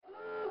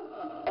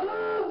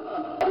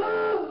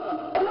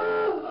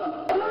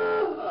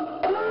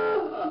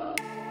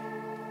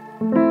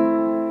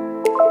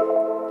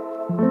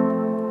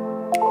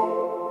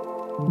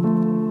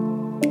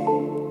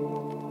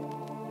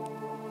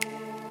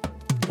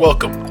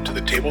Welcome to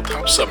the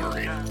Tabletop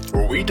Summary,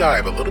 where we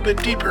dive a little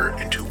bit deeper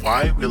into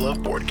why we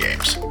love board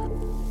games.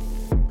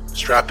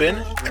 Strap in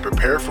and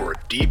prepare for a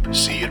deep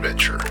sea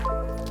adventure.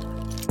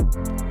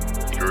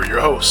 Here are your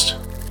hosts.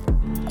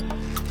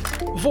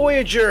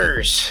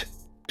 Voyagers,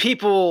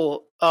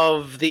 people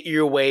of the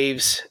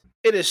earwaves,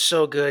 it is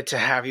so good to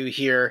have you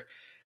here.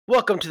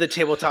 Welcome to the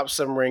Tabletop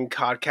Submarine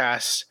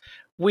podcast.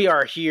 We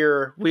are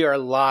here, we are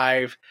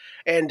live,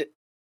 and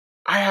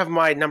I have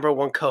my number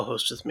one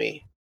co-host with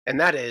me, and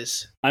that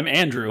is... I'm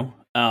Andrew,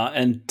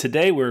 and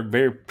today we're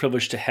very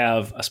privileged to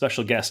have a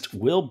special guest,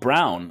 Will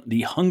Brown,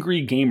 the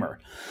Hungry Gamer.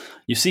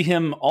 You see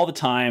him all the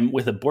time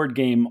with a board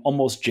game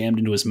almost jammed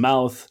into his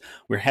mouth.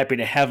 We're happy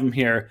to have him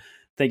here.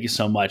 Thank you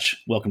so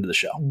much. Welcome to the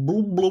show.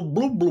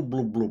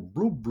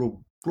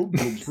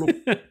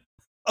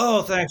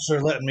 Oh, thanks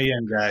for letting me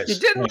in, guys. You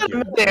didn't let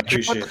me in.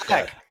 Appreciate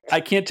that. I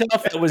can't tell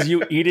if that was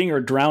you eating or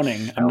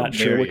drowning. I'm not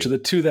sure which of the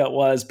two that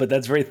was, but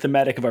that's very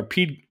thematic of our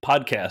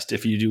podcast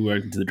if you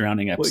do the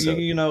drowning episode. Well,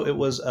 you know, it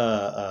was,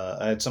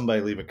 I had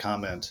somebody leave a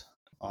comment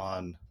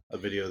on a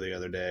video the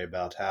other day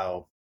about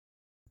how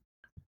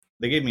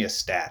they gave me a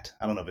stat.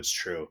 I don't know if it's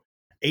true.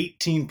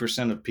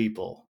 18% of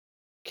people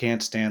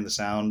can't stand the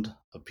sound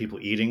of people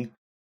eating,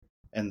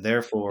 and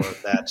therefore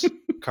that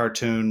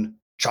cartoon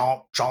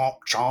chomp, chomp,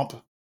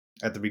 chomp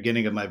at the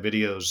beginning of my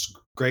videos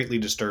greatly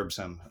disturbs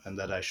him, and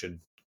that I should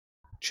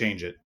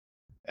change it.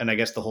 And I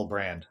guess the whole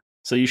brand.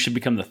 So you should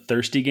become the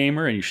thirsty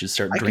gamer, and you should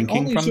start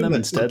drinking from them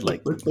instead,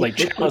 like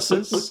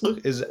chalices.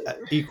 Is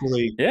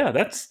equally. Yeah,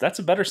 that's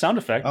a better sound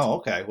effect. Oh,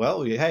 okay.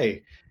 Well,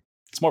 hey,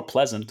 it's more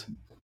pleasant.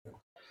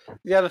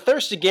 Yeah, the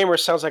Thirsty Gamer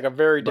sounds like a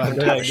very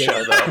different type of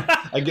show, though.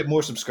 I get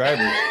more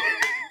subscribers.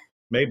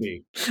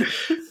 Maybe.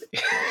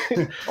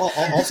 I'll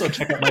also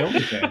check out my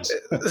OnlyFans.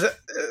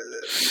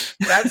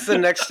 That's the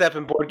next step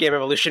in Board Game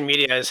Evolution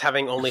Media, is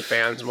having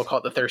OnlyFans, and we'll call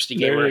it the Thirsty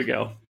Gamer. There you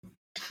go.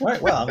 All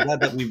right, well, I'm glad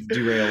that we've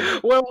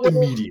derailed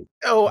immediately.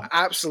 Oh,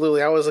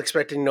 absolutely. I was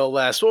expecting no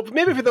less. Well,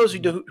 maybe for those who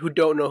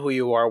don't know who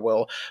you are,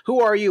 Will,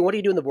 who are you? What do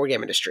you do in the board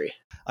game industry?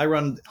 I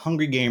run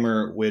Hungry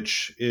Gamer,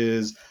 which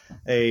is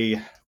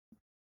a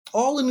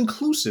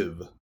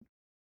all-inclusive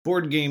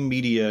board game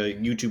media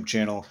YouTube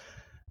channel,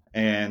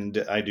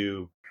 and I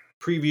do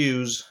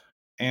previews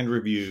and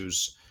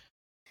reviews.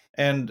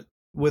 And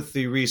with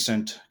the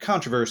recent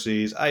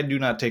controversies, I do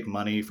not take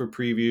money for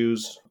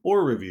previews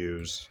or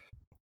reviews,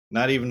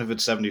 not even if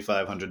it's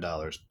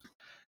 $7,500.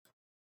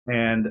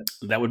 And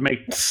that would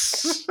make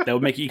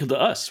it equal to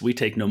us. We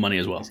take no money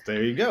as well.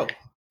 There you go.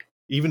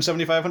 Even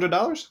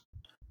 $7,500?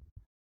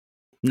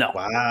 No.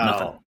 Wow.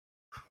 Nothing.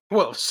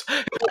 Well,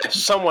 if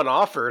someone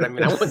offered, I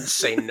mean, I wouldn't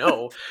say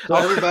no. So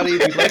everybody,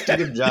 if you'd like to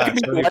give Josh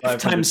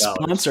lifetime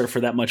sponsor for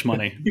that much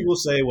money. You will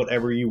say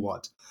whatever you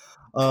want.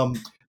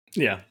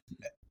 Yeah.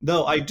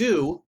 Though I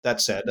do,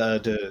 that said,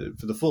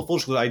 for the full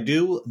disclosure, I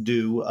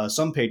do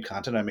some paid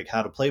content. I make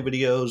how to play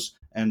videos,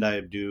 and I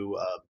do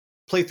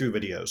playthrough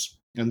videos.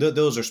 And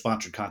those are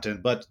sponsored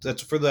content, but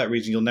that's for that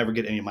reason you'll never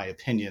get any of my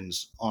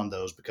opinions on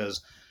those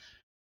because,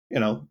 you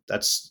know,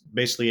 that's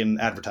basically an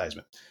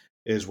advertisement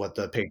is what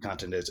the paid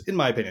content is, in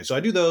my opinion. So I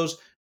do those,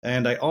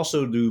 and I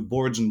also do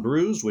Boards and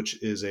Brews, which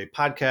is a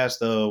podcast,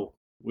 though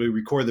we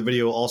record the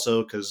video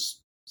also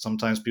because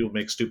sometimes people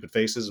make stupid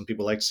faces, and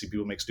people like to see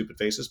people make stupid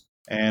faces.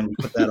 And we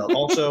put that out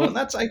also. And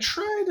I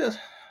try to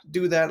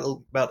do that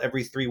about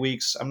every 3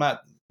 weeks. I'm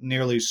not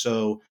nearly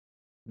so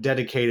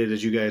dedicated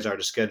as you guys are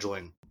to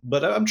scheduling,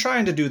 but I'm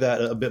trying to do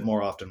that a bit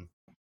more often.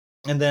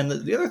 And then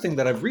the other thing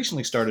that I've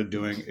recently started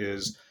doing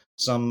is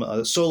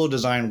some solo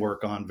design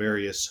work on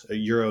various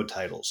Euro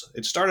titles.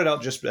 It started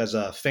out just as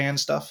fan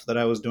stuff that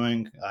I was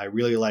doing. I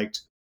really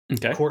liked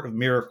Court of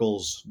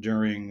Miracles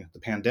during the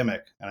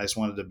pandemic, and I just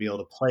wanted to be able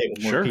to play it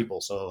with more people,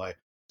 so I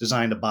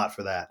designed a bot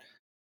for that.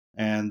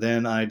 And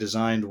then I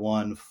designed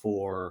one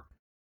for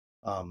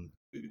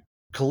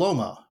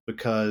Coloma,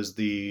 because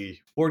the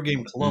board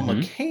game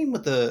Coloma came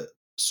with a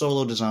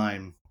solo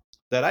design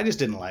that I just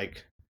didn't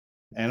like.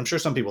 And I'm sure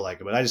some people like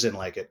it, but I just didn't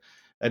like it.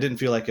 I didn't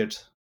feel like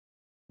it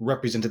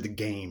represented the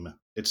game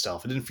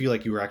itself. It didn't feel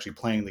like you were actually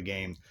playing the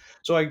game.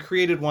 So I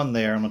created one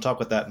there. I'm going to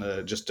talk about that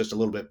in just a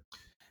little bit.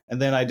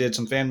 And then I did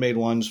some fan-made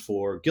ones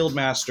for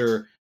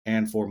Guildmaster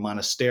and for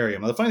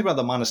Monasterium. Now, the funny thing about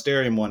the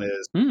Monasterium one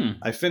is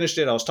I finished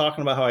it. I was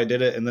talking about how I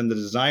did it, and then the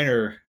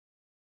designer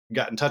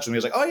got in touch with me. He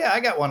was like, oh, yeah, I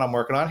got one I'm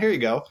working on. Here you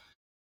go.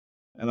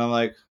 And I'm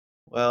like,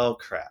 well,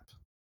 crap.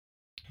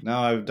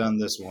 Now I've done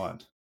this one.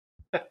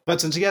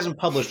 But since he hasn't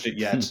published it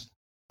yet,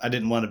 I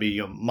didn't want to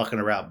be mucking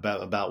around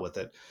about with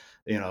it,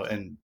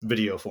 in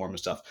video form and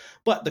stuff.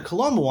 But the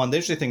Coloma one, the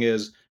interesting thing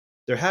is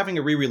they're having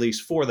a re-release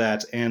for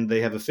that, and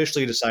they have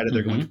officially decided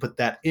they're going to put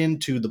that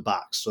into the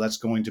box. So that's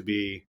going to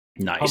be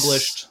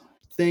published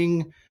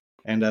thing.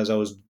 And as I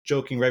was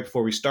joking right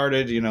before we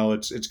started,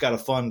 it's got a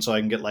fund, so I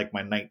can get like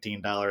my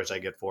 $19 I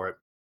get for it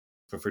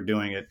for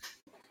doing it.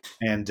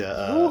 And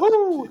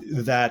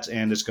that,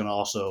 and it's going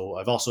to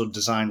I've also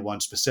designed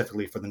one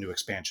specifically for the new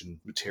expansion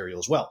material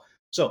as well.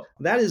 So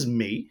that is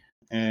me,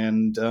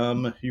 and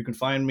you can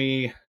find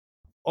me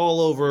all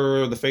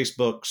over the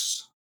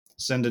Facebooks,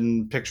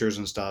 sending pictures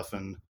and stuff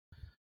and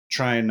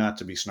trying not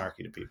to be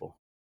snarky to people.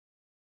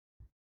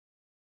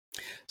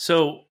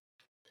 So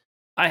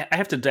I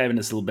have to dive into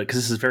this a little bit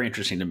because this is very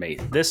interesting to me.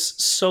 This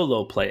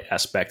solo play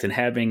aspect and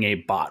having a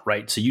bot,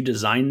 right? So you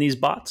design these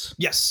bots?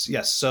 Yes.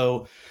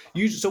 So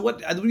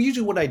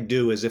usually what I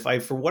do is if I,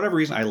 for whatever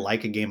reason, I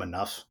like a game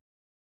enough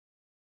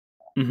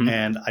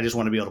and I just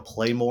want to be able to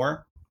play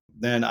more,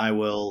 then I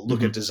will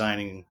look at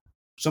designing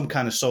some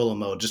kind of solo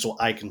mode just so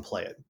I can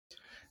play it.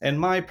 And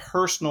my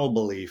personal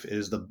belief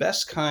is the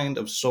best kind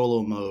of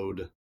solo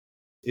mode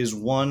is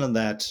one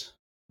that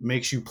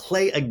makes you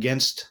play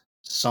against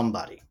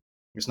somebody.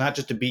 It's not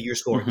just to beat your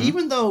score,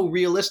 even though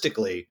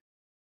realistically,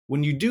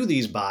 when you do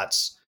these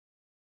bots,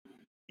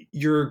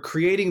 you're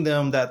creating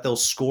them that they'll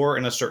score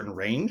in a certain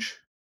range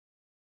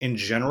in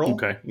general.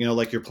 Okay. You know,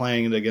 like you're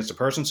playing it against a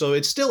person. So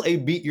it's still a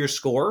beat your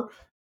score,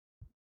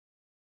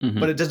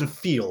 but it doesn't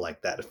feel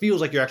like that. It feels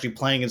like you're actually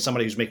playing against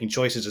somebody who's making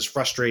choices, is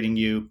frustrating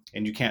you,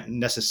 and you can't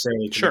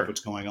necessarily predict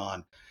what's going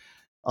on.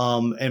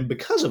 And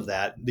because of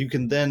that, you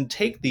can then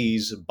take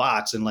these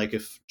bots and, like,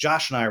 if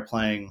Josh and I are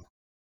playing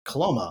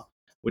Coloma,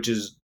 which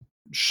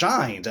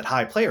shines at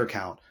high player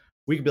count,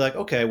 we could be like,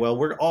 okay, well,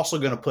 we're also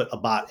going to put a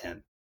bot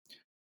in.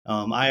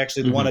 I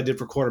actually, the one I did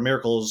for Court of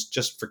Miracles,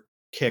 just for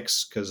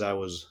kicks, because I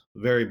was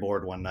very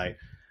bored one night,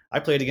 I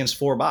played against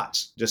 4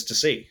 bots just to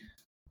see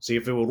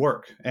if it would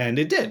work. And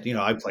it did. You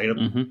know, I played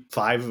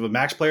a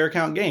max player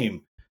count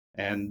game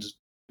and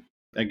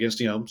against,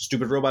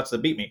 stupid robots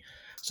that beat me.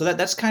 So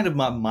that's kind of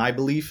my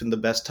belief in the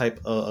best type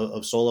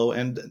of solo.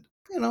 And,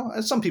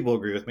 some people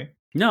agree with me.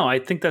 No, I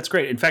think that's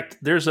great. In fact,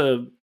 there's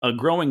a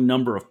growing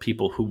number of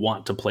people who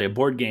want to play a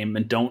board game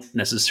and don't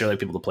necessarily have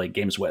people to play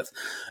games with,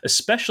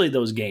 especially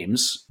those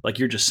games, like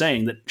you're just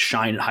saying, that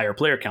shine at higher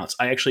player counts.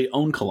 I actually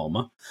own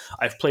Coloma.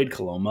 I've played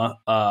Coloma.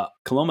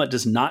 Coloma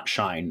does not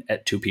shine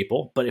at 2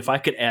 people, but if I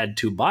could add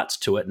 2 bots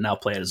to it and now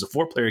play it as a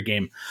 4-player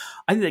game,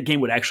 I think that game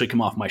would actually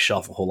come off my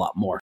shelf a whole lot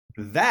more.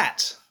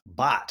 That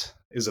bot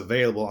is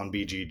available on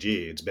BGG.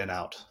 It's been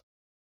out.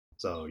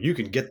 So you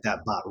can get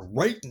that bot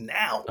right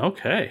now.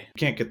 Okay. You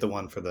can't get the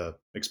one for the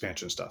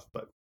expansion stuff,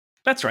 but...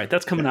 That's right.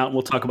 That's coming out.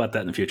 We'll talk about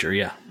that in the future.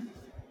 Yeah.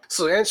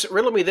 So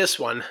riddle me this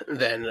one,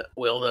 then,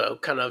 Will, to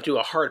kind of do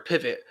a hard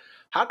pivot.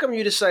 How come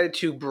you decided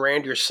to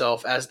brand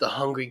yourself as the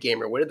Hungry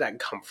Gamer? Where did that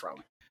come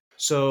from?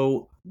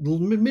 So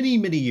many,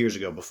 many years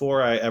ago,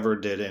 before I ever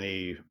did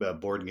any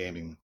board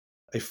gaming,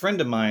 a friend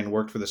of mine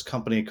worked for this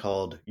company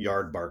called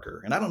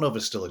Yardbarker. And I don't know if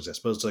it still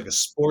exists, but it's like a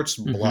sports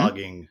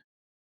blogging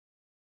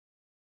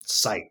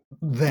site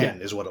then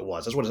is what it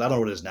was. That's what it is. I don't know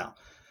what it is now.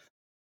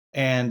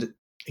 And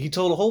he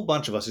told a whole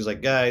bunch of us, he's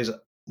like, guys,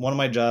 one of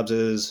my jobs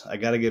is I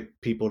got to get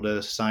people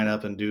to sign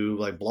up and do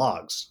like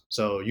blogs.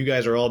 So you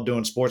guys are all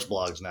doing sports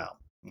blogs now.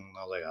 And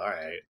I was like, all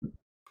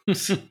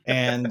right.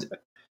 And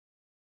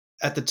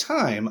at the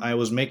time I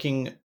was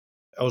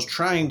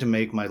trying to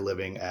make my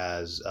living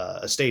as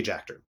a stage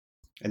actor.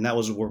 And that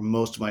was where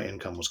most of my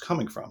income was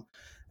coming from.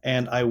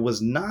 And I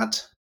was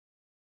not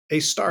a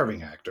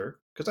starving actor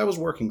because I was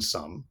working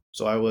some.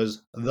 So I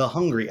was the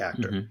hungry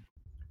actor.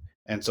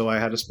 And so I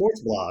had a sports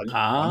blog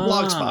on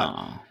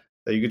Blogspot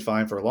that you could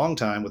find for a long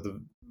time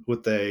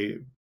with a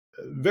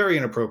very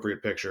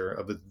inappropriate picture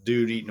of a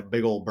dude eating a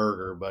big old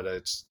burger, but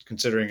it's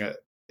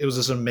it was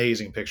this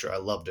amazing picture. I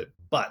loved it.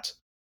 But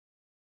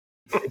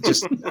it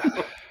just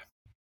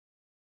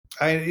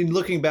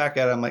looking back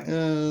at it, I'm like,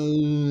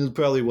 it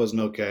probably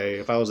wasn't okay.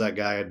 If I was that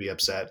guy, I'd be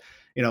upset.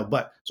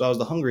 But so I was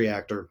the hungry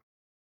actor,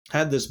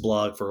 had this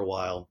blog for a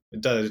while.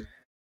 It does,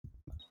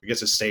 I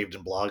guess it's saved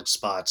in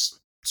Blogspot's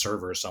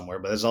server somewhere,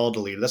 but it's all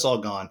deleted. That's all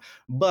gone.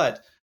 But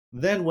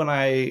then when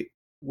I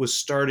was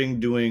starting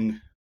doing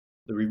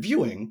the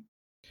reviewing,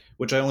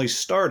 which I only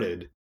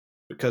started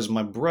because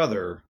my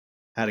brother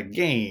had a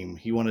game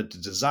he wanted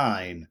to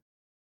design,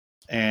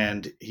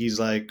 and he's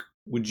like,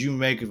 would you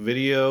make a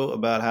video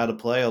about how to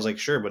play? I was like,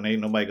 sure, but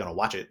ain't nobody gonna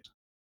watch it.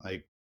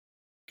 Like,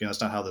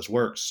 that's not how this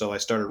works. So I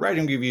started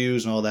writing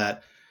reviews and all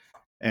that,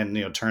 and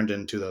turned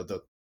into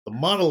the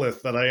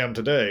monolith that I am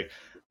today.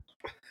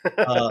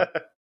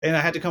 And I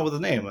had to come up with a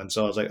name. And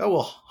so I was like, oh,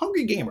 well,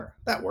 Hungry Gamer.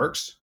 That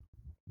works.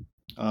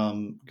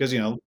 Because,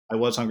 I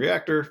was Hungry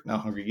Actor, now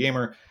Hungry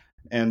Gamer.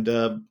 And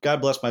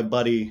God bless my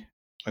buddy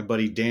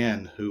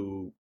Dan,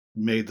 who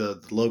made the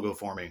logo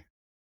for me.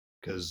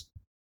 Because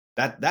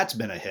that's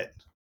been a hit.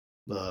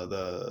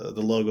 The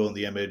logo and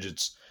the image,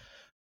 it's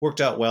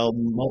worked out well.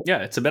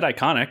 Yeah, it's a bit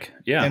iconic.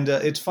 Yeah. And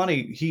it's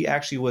funny. He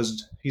actually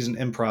he's an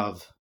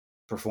improv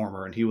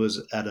performer. And he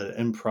was at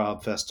an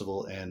improv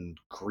festival in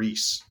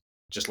Greece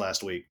just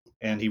last week.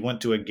 And he went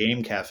to a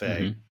game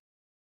cafe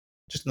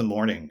just in the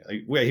morning.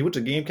 He went to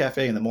a game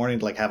cafe in the morning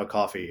to have a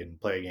coffee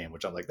and play a game,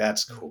 which I'm like,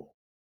 that's cool.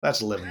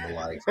 That's living the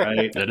life,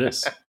 right? It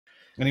is.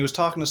 And he was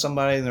talking to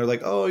somebody and they're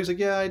like, oh, he's like,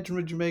 yeah, I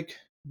did you make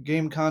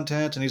game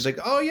content. And he's like,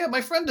 oh yeah,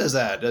 my friend does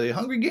that.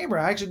 Hungry Gamer.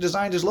 I actually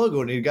designed his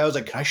logo. And the guy was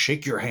like, can I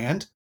shake your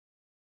hand?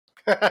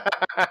 I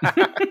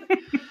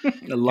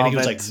love and he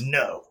was it. like,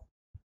 no.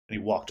 And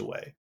he walked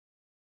away.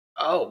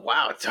 Oh,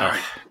 wow. Darn.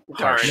 Oh,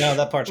 Darn. harsh. No,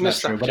 that part's not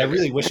true, but I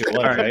really wish it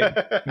was, right?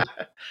 That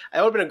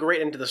would have been a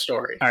great end to the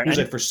story. All right, It was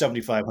like for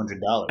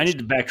 $7,500. I need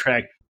to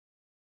backtrack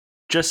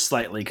just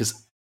slightly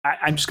because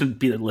I'm just going to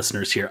be the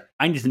listeners here.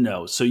 I need to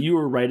know. So you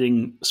were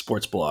writing a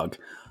sports blog.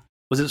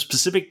 Was it a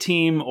specific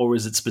team or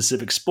was it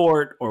specific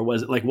sport or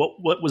was it like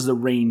what was the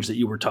range that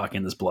you were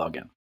talking this blog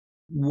in?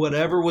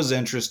 Whatever was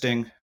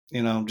interesting,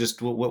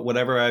 just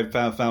whatever I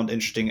found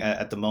interesting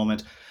at the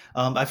moment.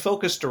 I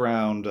focused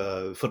around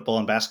football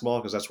and basketball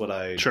because that's what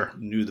I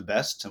knew the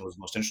best and was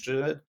most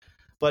interested in.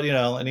 But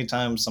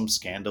anytime some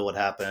scandal would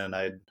happen,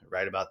 I'd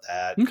write about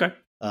that. Okay.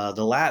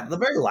 The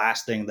very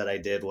last thing that I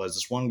did was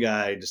this one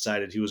guy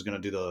decided he was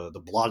going to do the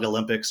blog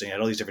Olympics, and he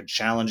had all these different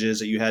challenges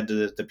that you had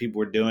that people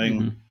were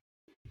doing, Mhm.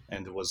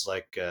 and it was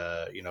like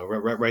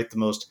write the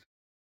most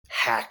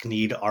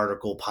hackneyed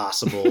article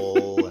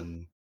possible,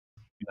 and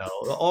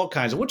all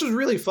kinds of, which was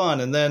really fun.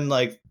 And then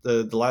like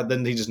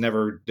then he just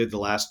never did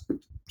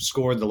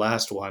scored the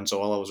last one, so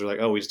all I was like,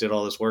 oh, we just did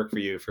all this work for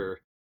you for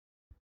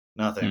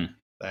nothing.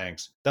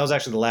 Thanks. That was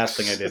actually the last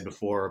thing I did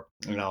before.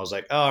 I was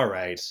like, all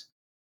right.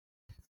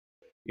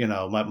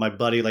 My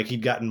buddy, like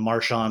he'd gotten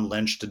Marshawn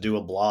Lynch to do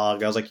a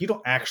blog. I was like, you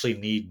don't actually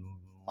need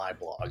my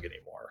blog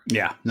anymore.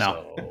 Yeah,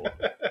 no. So,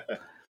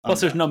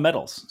 Plus, there's no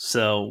medals,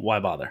 so why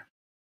bother?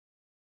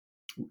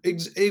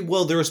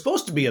 Well, there was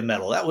supposed to be a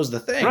medal. That was the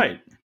thing, Right?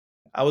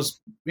 I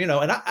was, and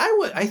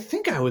I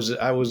think I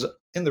was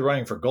in the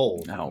running for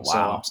gold. Oh, wow. So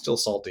I'm still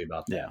salty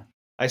about that. Yeah.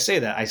 I say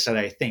that. I said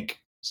I think.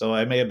 So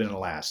I may have been in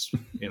last.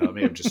 It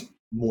may have just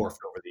morphed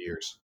over the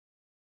years.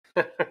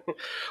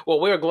 Well,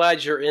 we're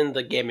glad you're in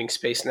the gaming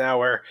space now,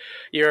 where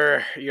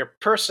your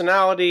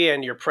personality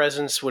and your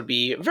presence would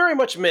be very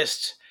much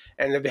missed,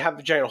 and it'd have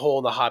a giant hole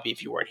in the hobby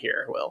if you weren't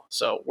here, Will.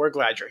 So we're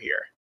glad you're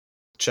here.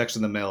 Checks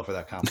in the mail for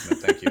that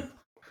compliment. Thank you.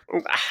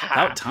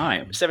 About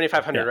time.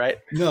 $7,500, right?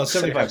 No,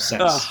 75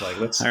 cents. Like,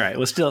 let's. All right.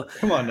 Well, still,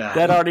 Come on now.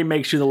 that already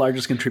makes you the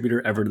largest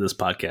contributor ever to this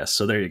podcast.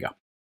 So there you go.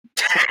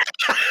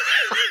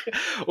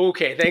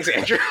 Okay, thanks,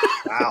 Andrew.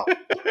 Wow.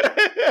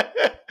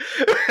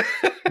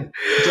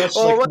 Just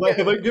Well,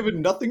 have I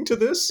given nothing to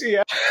this?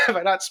 Yeah, have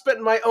I not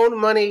spent my own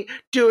money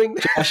doing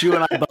Josh, you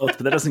and I both,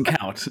 but that doesn't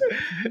count.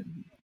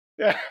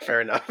 Yeah,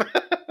 fair enough.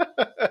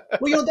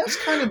 Well, that's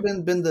kind of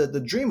been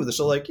the dream of this.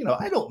 So, like,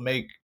 I don't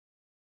make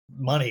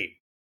money.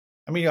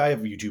 I mean, I have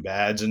YouTube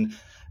ads and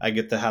I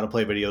get the how to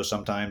play videos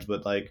sometimes,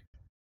 but like,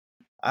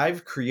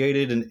 I've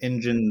created an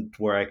engine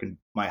where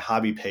my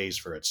hobby pays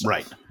for itself.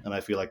 Right. And I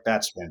feel like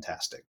that's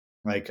fantastic.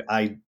 Like,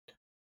 I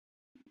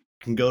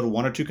can go to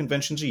 1 or 2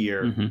 conventions a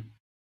year Mm-hmm.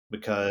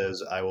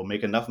 because I will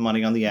make enough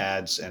money on the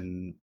ads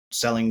and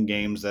selling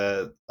games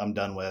that I'm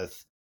done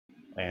with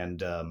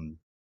and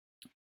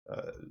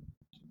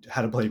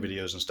how to play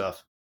videos and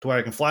stuff to where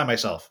I can fly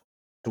myself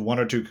to 1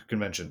 or 2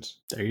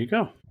 conventions. There you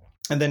go.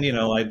 And then,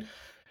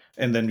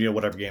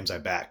 whatever games I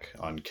back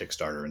on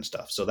Kickstarter and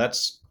stuff. So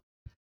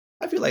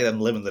I feel like I'm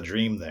living the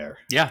dream there.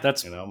 Yeah,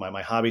 that's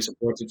my hobby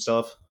supports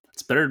itself.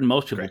 it's better than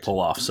most people Great. pull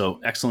off. So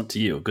excellent to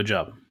you. Good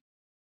job.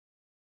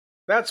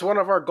 That's one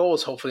of our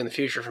goals, hopefully, in the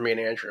future for me and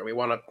Andrew. We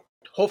want to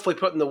hopefully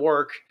put in the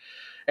work,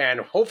 and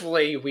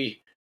hopefully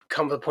we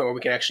come to the point where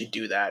we can actually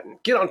do that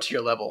and get onto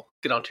your level.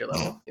 You're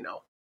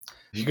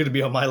going to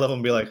be on my level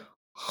and be like,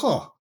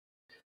 huh.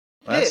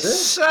 That's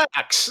this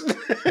sucks.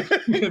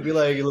 You're going to be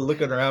like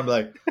looking around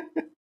like,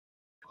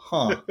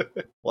 huh,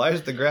 why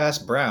is the grass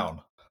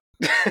brown?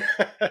 It's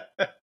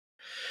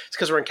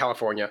because we're in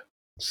California.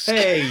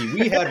 Hey,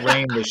 we had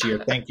rain this year.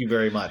 Thank you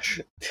very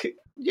much.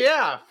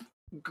 Yeah.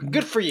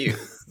 Good for you.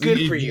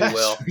 Good for you, Yes,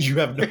 Will. You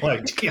have no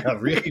idea.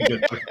 Really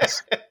good for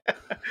us.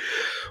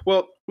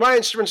 Well, my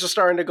instruments are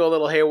starting to go a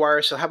little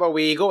haywire, so how about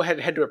we go ahead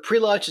and head to a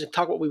pre-launch and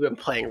talk what we've been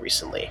playing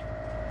recently.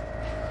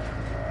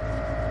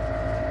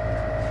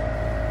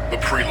 The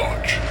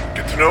pre-launch.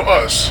 Get to know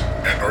us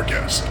and our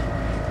guest.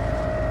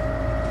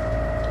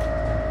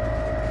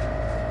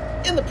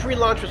 In the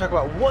pre-launch, we'll talk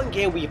about one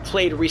game we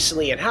played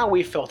recently and how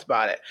we felt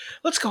about it.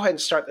 Let's go ahead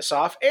and start this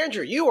off.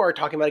 Andrew, you are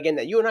talking about a game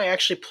that you and I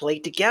actually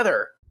played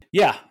together.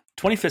 Yeah.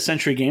 25th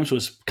Century Games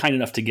was kind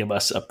enough to give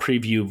us a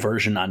preview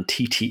version on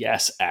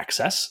TTS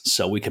access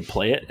so we could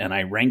play it. And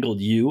I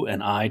wrangled you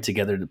and I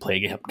together to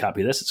play a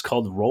copy of this. It's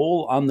called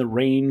Roll on the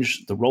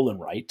Range, the Roll and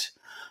Write.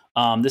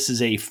 This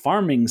is a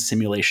farming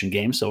simulation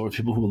game. So for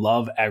people who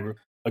love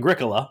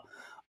Agricola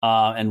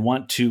and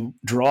want to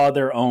draw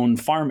their own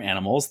farm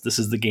animals, this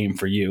is the game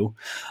for you.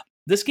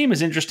 This game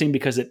is interesting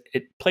because it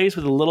plays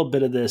with a little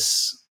bit of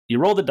this. You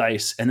roll the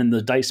dice and then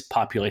the dice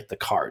populate the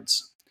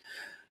cards.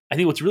 I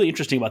think what's really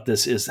interesting about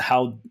this is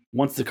how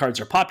once the cards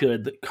are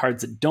populated, the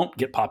cards that don't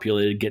get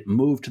populated get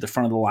moved to the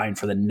front of the line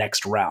for the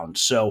next round.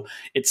 So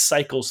it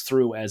cycles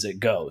through as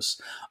it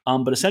goes.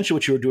 But essentially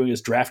what you're doing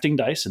is drafting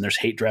dice, and there's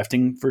hate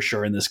drafting for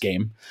sure in this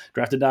game.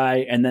 Draft a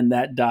die, and then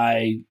that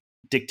die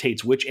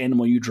dictates which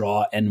animal you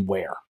draw and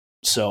where.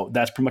 So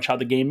that's pretty much how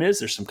the game is.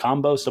 There's some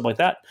combos, stuff like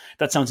that.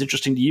 That sounds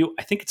interesting to you.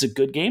 I think it's a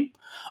good game.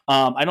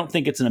 I don't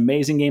think it's an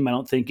amazing game. I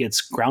don't think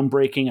it's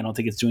groundbreaking. I don't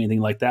think it's doing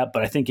anything like that.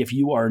 But I think if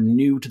you are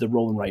new to the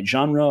roll and write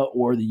genre,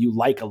 or that you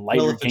like a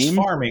lighter Well, if it's game,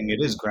 farming, it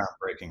is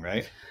groundbreaking,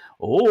 right?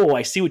 Oh,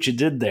 I see what you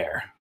did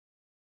there.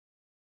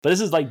 But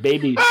this is like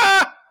baby.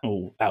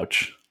 Oh,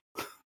 ouch.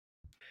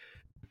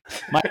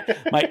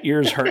 My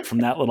ears hurt from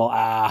that little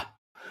ah.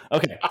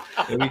 Okay.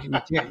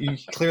 You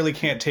clearly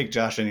can't take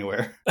Josh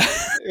anywhere.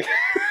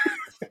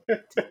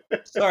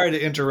 Sorry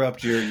to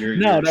interrupt your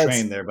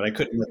train there, but I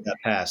couldn't let that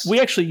pass. We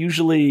actually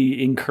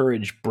usually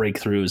encourage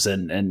breakthroughs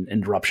and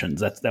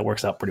interruptions. That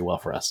works out pretty well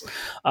for us.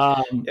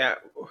 Yeah,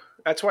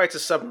 that's why it's a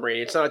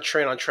submarine. It's not a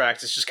train on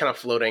tracks. It's just kind of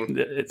floating.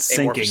 It's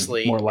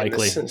sinking, more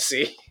likely. In the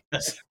sea.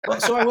 Well,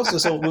 so I was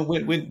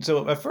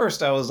so at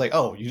first I was like,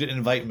 oh, you didn't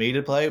invite me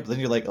to play, but then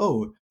you're like,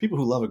 oh, people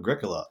who love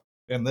Agricola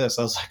and this.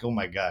 I was like, oh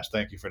my gosh,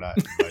 thank you for not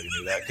inviting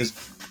me that, because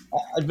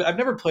I've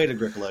never played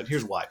Agricola, and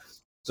here's why.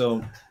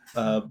 So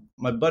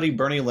my buddy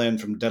Bernie Lynn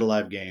from Dead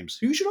Alive Games,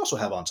 who you should also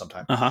have on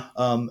sometime,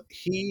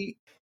 he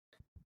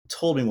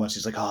told me once,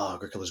 he's like, oh,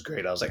 Agricola's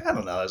great. I was like, I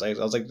don't know. I was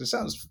like, this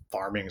sounds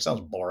farming. It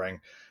sounds boring.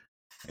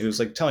 He was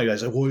like telling me,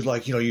 guys, like, well,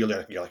 like, you know, you're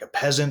like a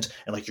peasant,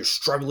 and like you're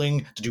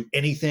struggling to do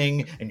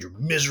anything, and you're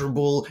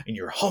miserable, and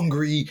you're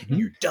hungry, and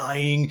you're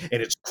dying,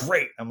 and it's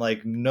great. I'm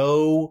like,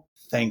 no,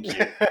 thank you.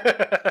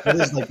 That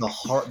is like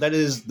that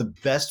is the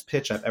best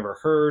pitch I've ever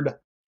heard.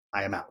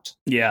 I am out.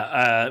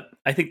 Yeah,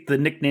 I think the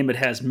nickname it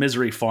has,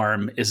 Misery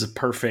Farm, is a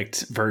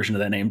perfect version of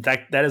that name.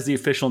 That is the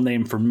official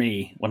name for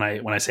me when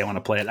I say I want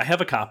to play it. I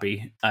have a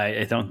copy.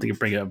 I don't think I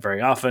bring it up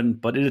very often,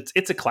 but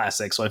it's a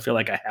classic, so I feel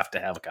like I have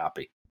to have a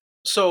copy.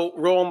 So,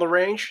 roll on the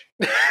range?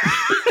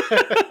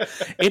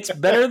 It's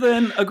better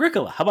than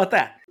Agricola. How about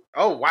that?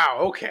 Oh, wow.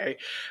 Okay.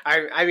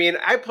 I mean,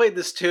 I played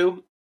this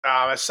too.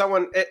 As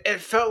someone, it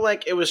felt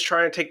like it was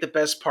trying to take the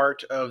best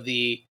part of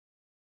the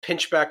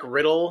Pinchback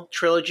Riddle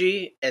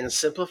trilogy and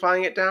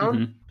simplifying it down.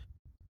 Mm-hmm.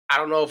 I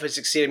don't know if it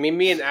succeeded. I mean,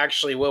 me and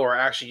Will were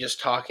actually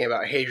just talking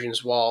about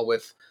Hadrian's Wall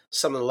with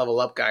some of the Level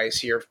Up guys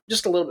here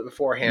just a little bit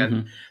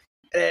beforehand.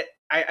 Mm-hmm.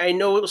 I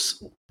know it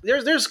was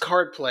there's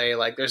card play,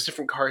 like there's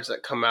different cards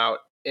that come out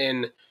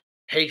in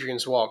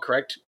Hadrian's Wall,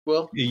 correct,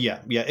 Will? Yeah,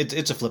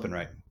 it's a flipping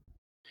right.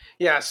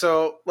 Yeah,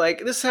 so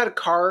like this had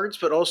cards,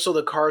 but also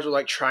the cards were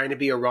like trying to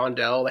be a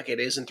rondel, like it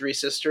is in Three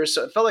Sisters.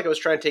 So it felt like it was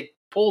trying to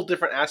pull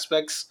different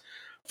aspects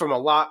from a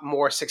lot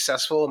more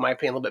successful, in my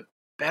opinion, a little bit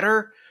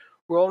better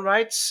roll and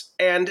writes,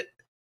 and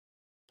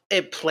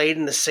it played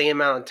in the same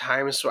amount of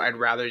time. So I'd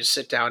rather just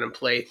sit down and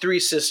play Three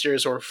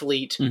Sisters or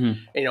Fleet, in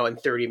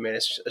 30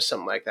 minutes or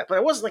something like that. But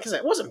it wasn't, like I said,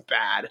 it wasn't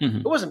bad.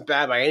 It wasn't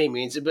bad by any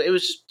means, but it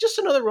was just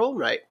another roll and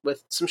write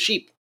with some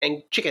sheep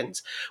and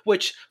chickens.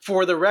 Which,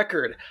 for the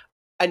record,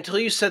 until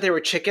you said they were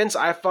chickens,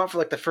 I thought for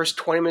like the first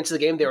 20 minutes of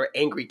the game they were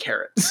angry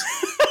carrots.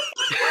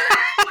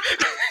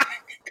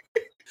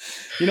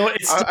 You know what?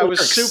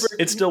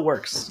 It still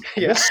works.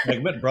 Yeah. This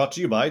segment brought to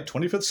you by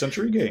 25th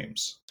Century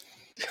Games.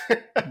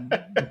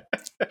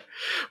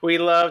 We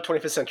love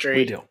 25th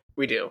Century.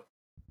 We do.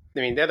 I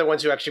mean, they're the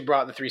ones who actually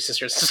brought the Three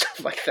Sisters and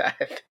stuff like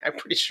that. I'm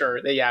pretty sure.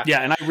 Yeah,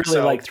 and I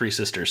really like Three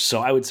Sisters.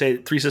 So I would say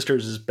Three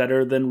Sisters is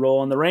better than Roll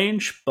on the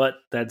Range. But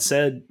that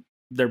said,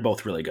 they're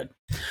both really good.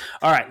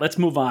 All right, let's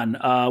move on.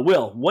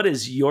 Will, what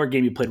is your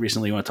game you played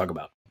recently you want to talk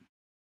about?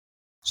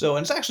 So,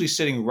 and it's actually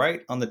sitting right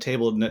on the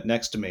table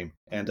next to me,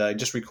 and I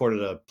just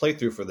recorded a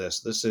playthrough for this.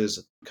 This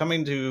is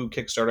coming to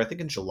Kickstarter, I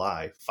think in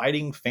July,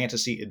 Fighting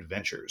Fantasy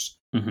Adventures,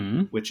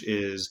 which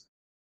is,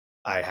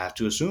 I have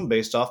to assume,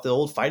 based off the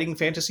old Fighting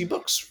Fantasy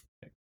books,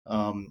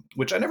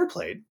 which I never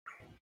played.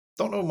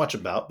 Don't know much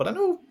about, but I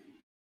know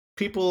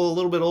people a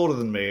little bit older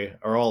than me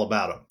are all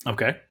about them.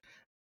 Okay.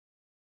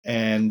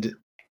 And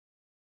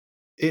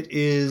it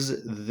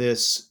is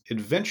this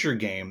adventure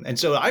game. And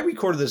so I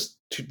recorded this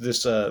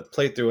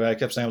playthrough, and I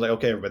kept saying, I was like,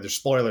 okay, everybody, there's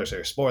spoilers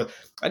here.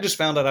 I just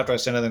found out after I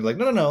sent it, and like,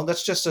 no,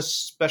 that's just a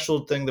special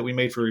thing that we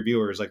made for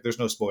reviewers. Like, there's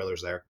no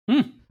spoilers there.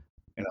 You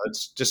know,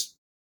 it's just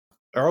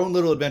our own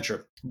little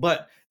adventure.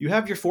 But you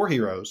have your four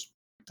heroes,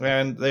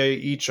 and they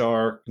each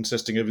are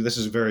consisting of, this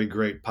is very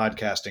great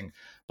podcasting,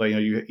 but you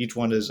know, each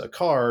one is a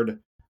card,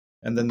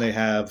 and then they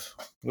have,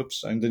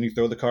 and then you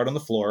throw the card on the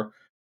floor,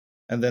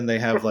 and then they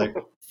have like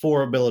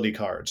 4 ability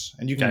cards,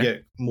 and you can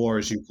get more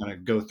as you kind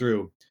of go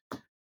through.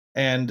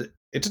 And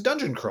it's a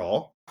dungeon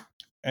crawl,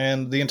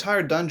 and the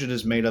entire dungeon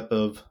is made up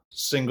of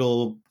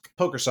single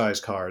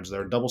poker-sized cards that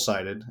are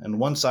double-sided, and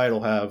one side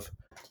will have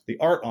the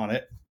art on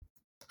it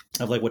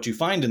of like what you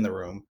find in the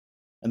room,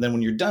 and then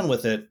when you're done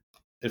with it,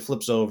 it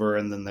flips over,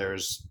 and then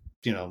there's,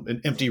 you know, an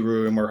empty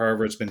room or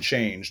however it's been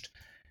changed,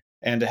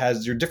 and it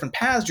has your different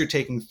paths you're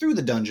taking through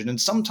the dungeon,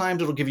 and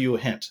sometimes it'll give you a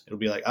hint. It'll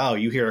be like, oh,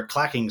 you hear a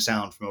clacking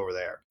sound from over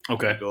there.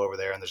 Okay. You go over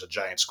there, and there's a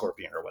giant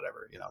scorpion or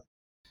whatever, you know.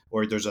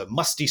 Or there's a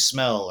musty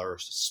smell or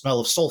smell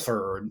of sulfur,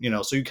 or, you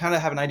know, so you kind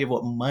of have an idea of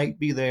what might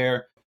be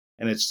there.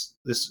 And it's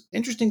this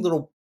interesting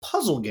little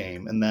puzzle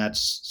game. And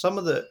that's some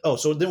of the,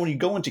 so then when you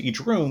go into each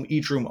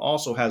room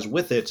also has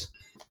with it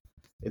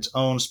its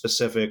own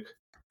specific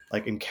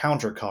like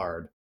encounter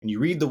card and you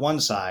read the one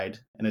side,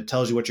 and it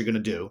tells you what you're going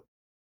to do.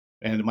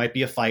 And it might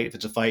be a fight. If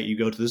it's a fight, you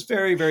go to this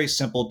very, very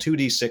simple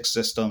 2d6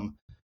 system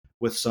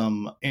with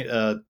some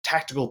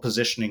tactical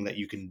positioning that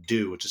you can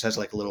do. It just has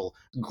like a little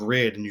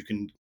grid, and you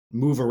can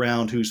move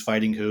around who's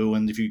fighting who.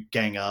 And if you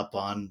gang up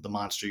on the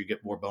monster, you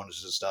get more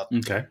bonuses and stuff.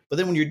 Okay. But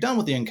then when you're done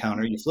with the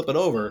encounter, you flip it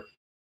over,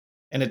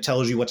 and it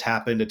tells you what's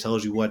happened. It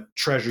tells you what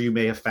treasure you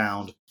may have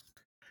found.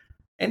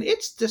 And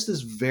it's just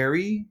this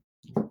very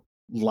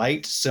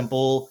light,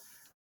 simple,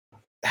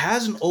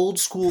 has an old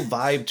school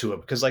vibe to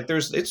it, because like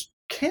it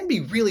can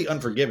be really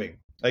unforgiving.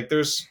 Like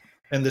there's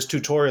in this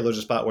tutorial, there's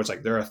a spot where it's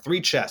like there are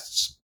 3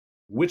 chests.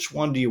 Which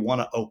one do you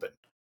want to open?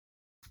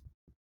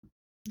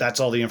 That's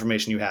all the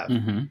information you have.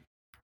 Mm-hmm.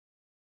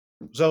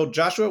 So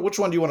Joshua, which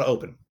one do you want to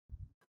open?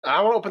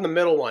 I want to open the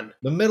middle one.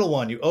 The middle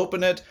one. You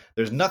open it.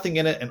 There's nothing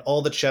in it, and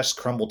all the chests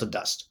crumble to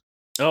dust.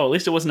 Oh, at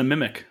least it wasn't a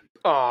mimic.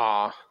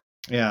 Aw.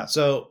 Yeah.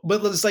 So,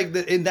 but it's like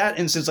in that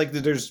instance, like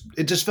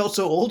it just felt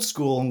so old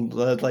school, and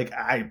like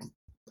I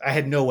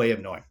had no way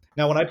of knowing.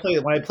 Now, when I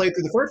played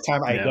through the first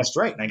time, I guessed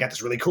right, and I got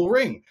this really cool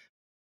ring.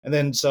 And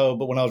then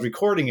but when I was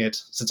recording it,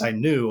 since I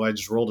knew, I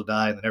just rolled a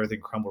die, and then everything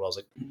crumbled. I was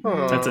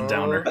like, That's a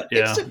downer. But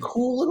Yeah. it's a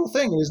cool little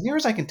thing. And as near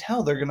as I can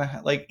tell, they're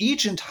gonna like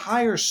each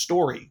entire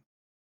story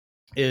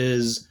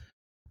is,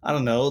 I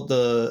don't know,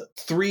 the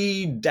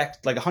 3 deck,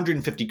 like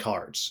 150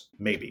 cards,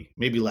 maybe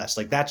less.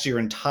 Like that's your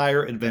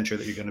entire adventure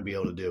that you're going to be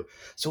able to do.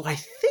 So I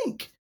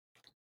think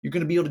you're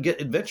going to be able to get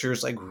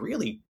adventures like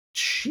really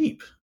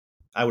cheap.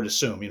 I would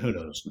assume. I mean, who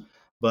knows?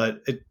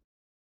 But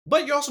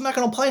you're also not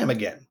going to play them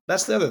again.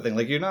 That's the other thing.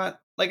 Like you're not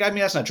like, I mean,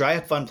 that's not true. I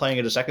had fun playing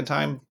it a second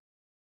time,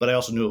 but I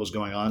also knew what was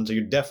going on. So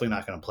you're definitely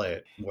not going to play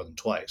it more than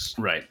twice.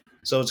 Right.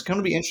 So it's going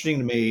to be interesting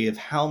to me of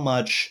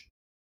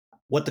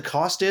what the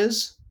cost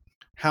is,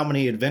 how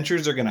many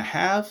adventures they're going to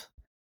have,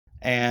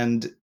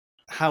 and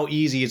how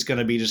easy it's going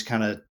to be just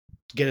kind of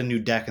get a new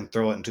deck and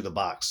throw it into the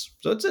box.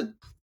 So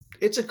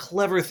it's a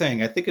clever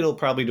thing. I think it'll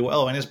probably do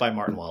well. And it's by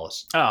Martin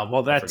Wallace. Oh,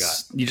 well,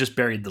 you just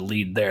buried the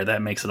lead there.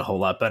 That makes it a whole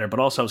lot better. But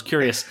also, I was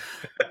curious,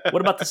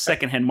 what about the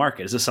secondhand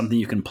market? Is this something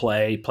you can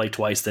play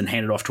twice, then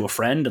hand it off to a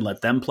friend and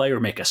let them play, or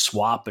make a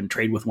swap and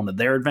trade with one of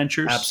their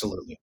adventures?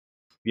 Absolutely.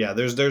 Yeah,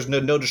 there's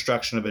no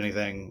destruction of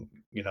anything,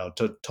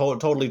 to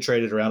totally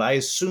trade it around. I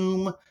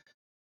assume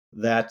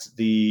that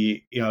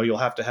you'll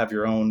have to have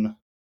your own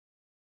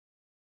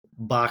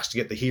box to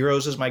get the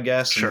heroes, is my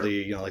guess. Sure.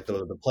 And like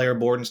the player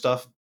board and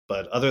stuff.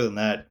 But other than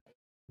that,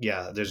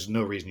 yeah, there's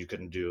no reason you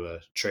couldn't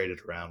trade it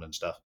around and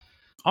stuff.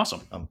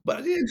 Awesome.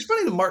 But it's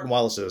funny that Martin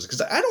Wallace is,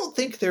 because I don't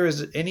think there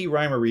is any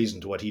rhyme or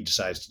reason to what he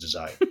decides to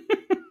design.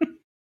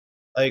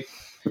 Like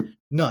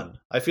none.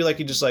 I feel like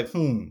he just like,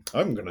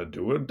 I'm gonna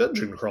do a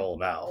dungeon crawl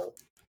now.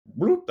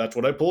 Bloop, that's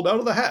what I pulled out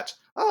of the hat.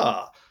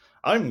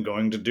 I'm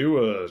going to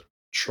do a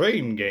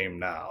train game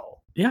now.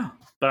 Yeah,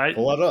 but I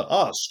pull out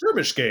a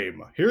skirmish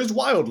game. Here's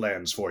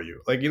Wildlands for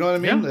you. Like, you know what I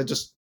mean? Yeah. It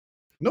just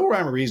no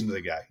rhyme or reason to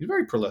the guy. He's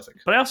very prolific.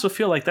 But I also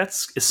feel like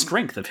that's a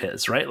strength of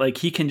his, right? Like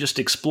he can just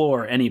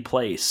explore any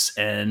place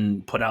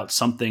and put out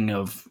something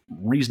of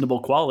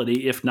reasonable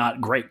quality, if not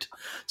great.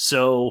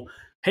 So,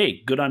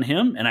 hey, good on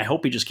him, and I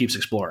hope he just keeps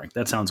exploring.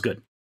 That sounds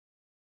good.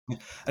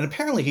 And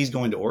apparently he's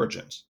going to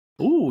Origins.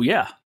 Ooh,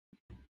 yeah.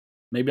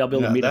 Maybe I'll be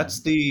able to meet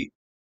him.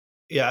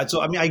 Yeah,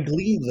 so I mean, I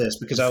gleaned this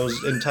because I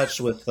was in touch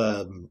with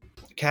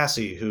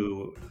Cassie,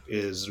 who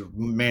is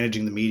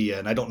managing the media,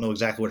 and I don't know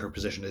exactly what her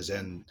position is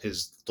in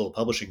his little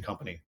publishing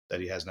company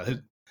that he has now.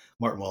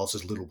 Martin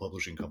Wallace's little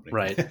publishing company.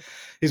 Right.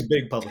 His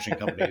big publishing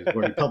company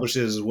where he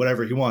publishes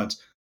whatever he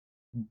wants.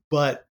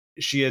 But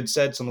she had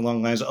said something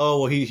along the lines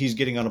of, he's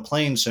getting on a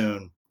plane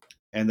soon.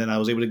 And then I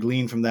was able to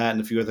glean from that and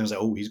a few other things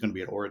like, he's going to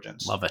be at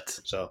Origins. Love it.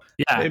 So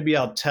yeah, maybe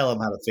I'll tell him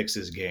how to fix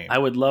his game. I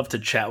would love to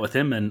chat with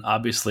him, and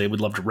obviously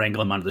would love to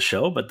wrangle him onto the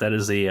show, but that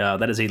is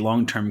a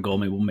long-term goal.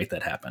 Maybe we'll make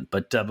that happen.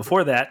 But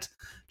before that,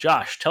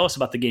 Josh, tell us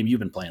about the game you've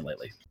been playing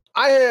lately.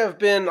 I have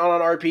been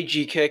on an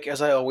RPG kick,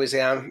 as I always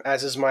am,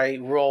 as is my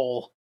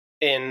role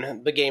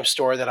in the game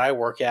store that I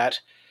work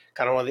at.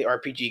 Kind of one of the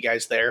RPG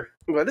guys there.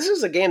 But this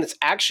is a game that's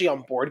actually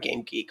on Board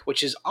Game Geek,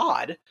 which is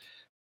odd,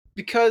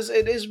 because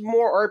it is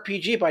more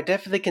RPG, but I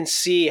definitely can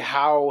see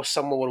how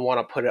someone would want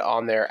to put it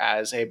on there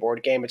as a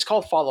board game. It's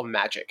called Fall of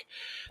Magic.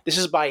 This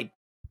is by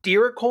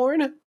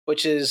Deeracorn,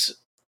 which is,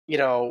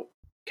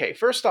 okay,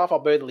 first off, I'll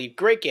bear the lead.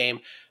 Great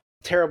game.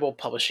 Terrible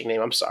publishing name.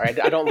 I'm sorry.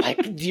 I don't like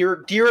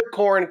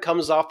Deeracorn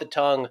comes off the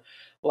tongue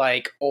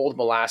like old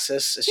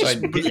molasses. It's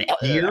just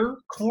deer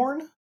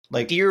corn?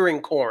 Like deer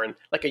and corn,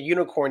 like a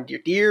unicorn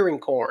deer and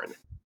corn.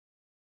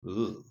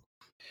 Ooh.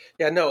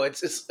 Yeah, no,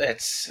 it's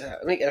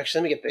let me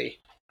get the.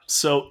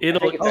 So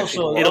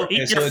it'll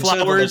eat your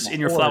flowers in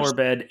your flower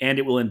bed, and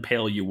it will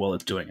impale you while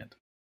it's doing it.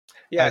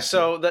 Yeah,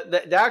 so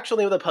the actual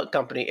name of the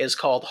company is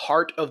called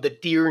Heart of the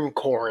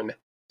Deeracorn,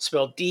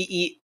 spelled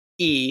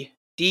DEERNICORN.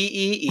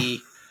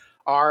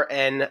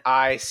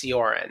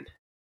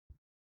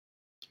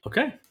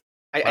 Okay.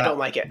 I don't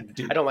like it.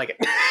 I don't like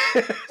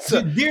it.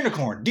 So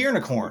Deeracorn.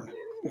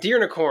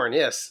 Deeracorn,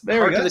 yes. There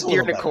Heart we go. of the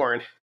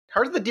Deeracorn.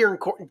 Heart of the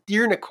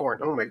Deeracorn.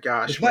 Oh my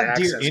gosh. It's not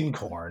deer in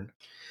corn.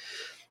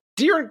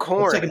 Deer and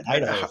corn. It's like an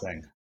Idaho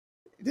thing.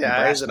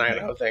 Yeah, it is an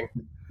Idaho thing.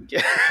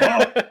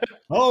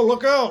 Oh,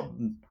 look out.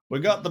 We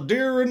got the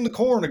deer in the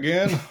corn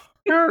again.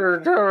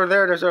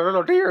 There's a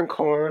little deer and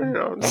corn.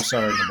 I'm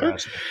sorry,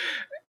 Nebraska.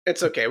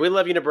 It's okay. We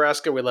love you,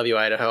 Nebraska. We love you,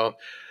 Idaho.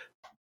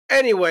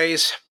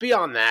 Anyways,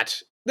 beyond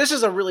that, this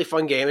is a really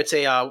fun game. It's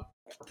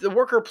the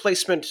worker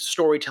placement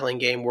storytelling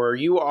game where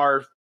you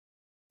are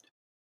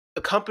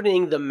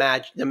accompanying the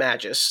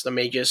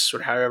magus,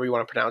 or however you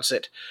want to pronounce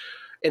it,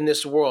 in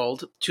this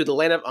world to the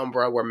land of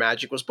Umbra where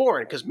magic was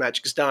born, because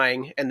magic is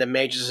dying and the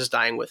magus is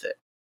dying with it.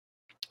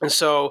 And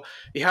so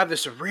you have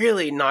this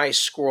really nice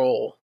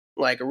scroll,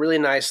 like a really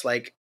nice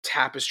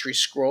tapestry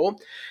scroll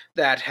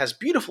that has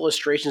beautiful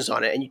illustrations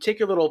on it. And you take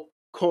your little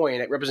coin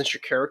that represents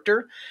your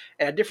character,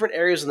 and at different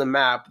areas on the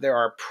map there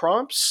are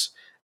prompts,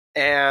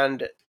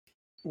 and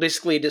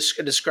basically it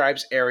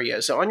describes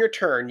areas. So on your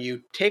turn,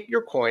 you take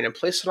your coin and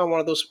place it on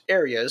one of those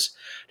areas,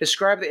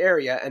 describe the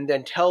area, and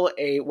then tell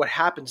what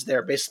happens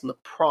there based on the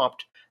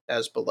prompt that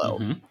is below.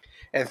 Mm-hmm.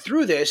 And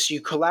through this,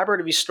 you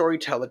collaboratively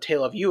storytell the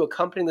tale of you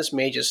accompanying this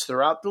magus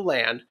throughout the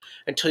land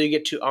until you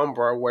get to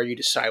Umbra, where you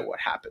decide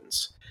what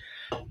happens.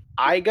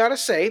 I gotta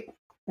say,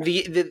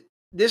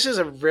 this is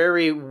a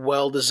very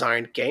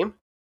well-designed game.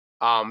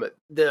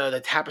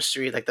 The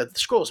tapestry, the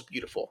scroll is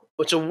beautiful.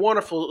 It's a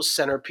wonderful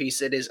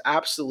centerpiece. It is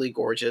absolutely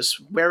gorgeous.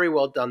 Very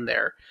well done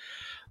there.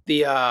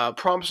 The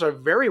prompts are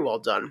very well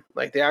done.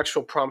 Like the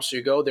actual prompts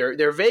you go,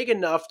 they're vague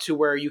enough to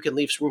where you can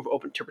leave some room for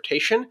open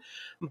interpretation,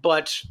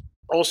 but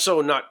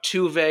also not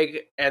too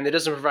vague, and it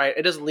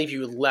doesn't leave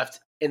you left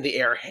in the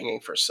air hanging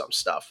for some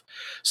stuff.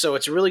 So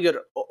it's really good.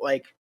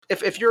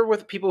 If you're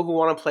with people who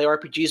want to play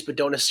RPGs but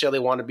don't necessarily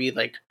want to be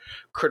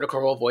Critical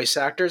Role voice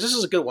actors, this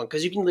is a good one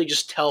because you can really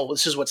just tell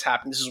this is what's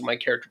happening, this is what my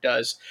character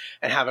does,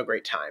 and have a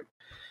great time.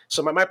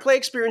 So my play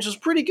experience was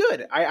pretty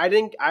good. I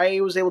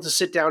was able to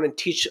sit down and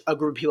teach a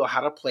group of people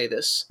how to play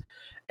this,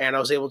 and I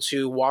was able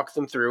to walk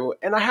them through,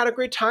 and I had a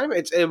great time.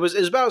 It was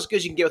about as good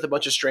as you can get with a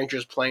bunch of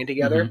strangers playing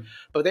together, mm-hmm.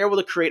 but they were able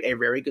to create a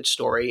very good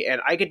story,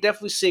 and I could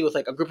definitely see with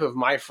a group of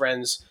my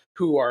friends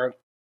who are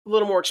a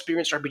little more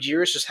experienced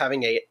RPGers just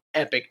having a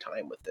epic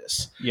time with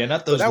this. Yeah,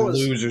 not those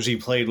losers he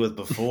played with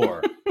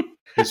before.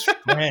 His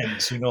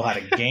friends who know how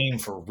to game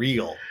for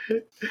real.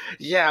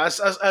 Yeah,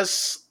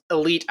 us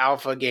elite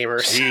alpha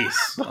gamers.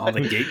 Jeez, all the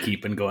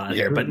gatekeeping going on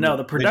here. But no,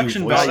 the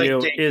production value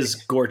is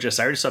gorgeous.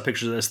 I already saw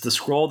pictures of this. The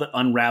scroll that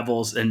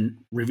unravels and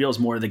reveals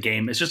more of the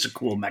game. It's just a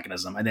cool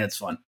mechanism. I think it's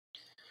fun.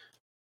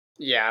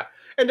 Yeah.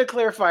 And to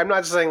clarify, I'm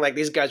not saying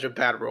these guys are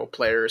bad role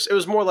players. It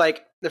was more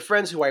the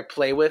friends who I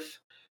play with,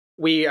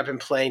 we have been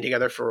playing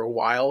together for a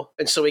while,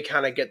 and so we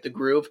kind of get the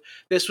groove.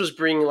 This was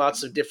bringing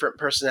lots of different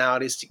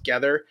personalities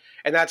together,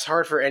 and that's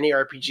hard for any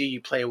RPG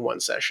you play in one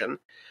session.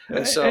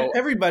 And so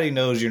everybody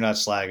knows you're not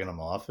slagging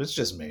them off. It's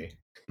just me.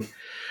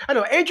 I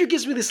know. Andrew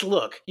gives me this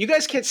look. You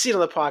guys can't see it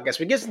on the podcast, but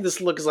he gives me this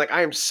look. Is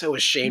I am so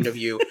ashamed of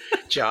you,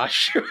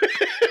 Josh.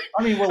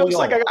 I mean, well,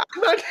 I'm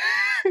not.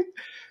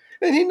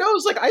 And he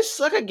knows I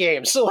suck at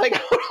games, so I'm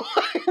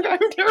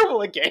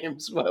terrible at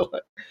games.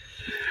 But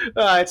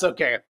it's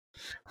okay.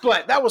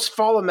 But that was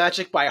Fall of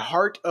Magic by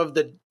Heart of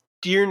the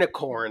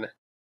Deernicorn.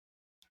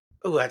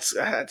 Oh, that's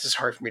just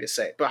hard for me to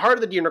say. But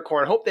Heart of the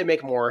Deernicorn. Hope they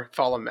make more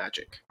Fall of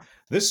Magic.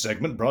 This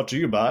segment brought to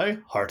you by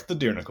Heart of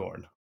the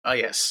Deernicorn. Oh,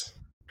 yes.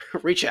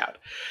 Reach out.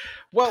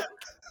 Well,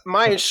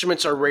 my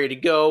instruments are ready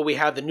to go. We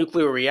have the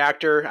nuclear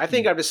reactor. I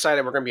think I've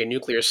decided we're going to be a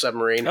nuclear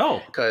submarine.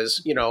 Oh.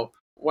 Because,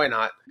 why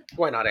not?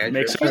 Why not,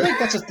 Andrew? I feel like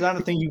that's not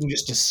a thing you can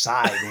just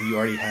decide when you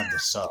already have the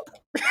sub.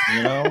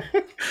 Well,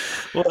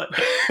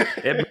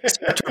 it makes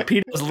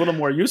torpedoes a little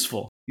more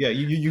useful. Yeah,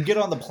 you get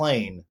on the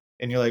plane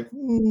and you're like,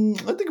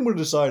 I think I'm going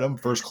to decide I'm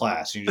first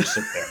class. And you just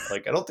sit there.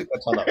 I don't think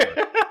that's how that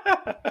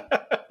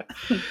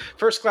works.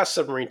 First class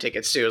submarine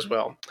tickets too as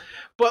well.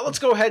 But let's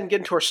go ahead and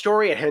get into our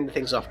story and hand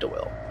things off to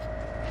Will.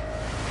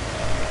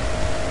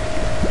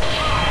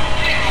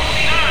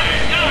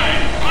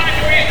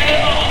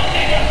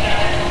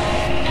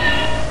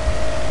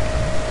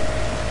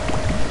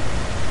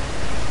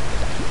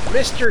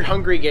 Mr.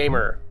 Hungry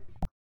Gamer,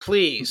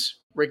 please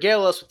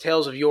regale us with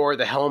tales of yore.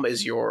 The helm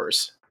is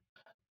yours.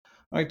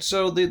 All right,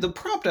 so the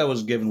prompt I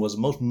was given was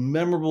the most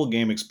memorable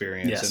game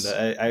experience. Yes.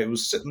 And I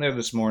was sitting there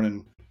this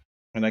morning,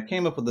 and I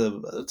came up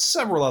with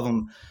several of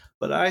them,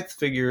 but I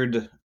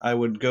figured I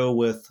would go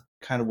with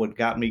kind of what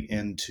got me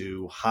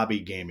into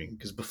hobby gaming.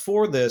 Because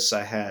before this,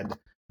 I had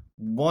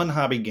one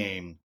hobby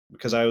game,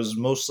 because I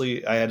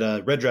had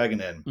a Red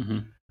Dragon Inn, mm-hmm.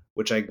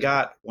 which I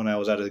got when I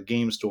was at a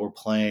game store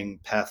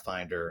playing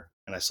Pathfinder.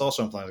 And I saw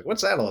something, I was like,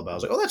 what's that all about? I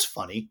was like, oh, that's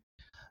funny.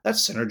 That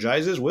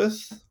synergizes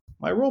with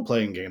my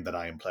role-playing game that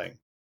I am playing.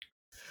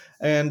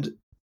 And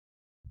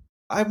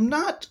I'm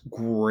not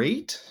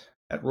great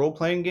at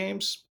role-playing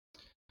games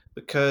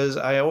because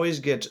I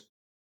always get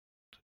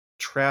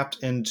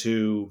trapped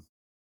into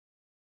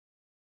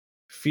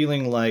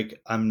feeling like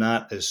I'm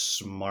not as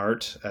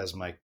smart as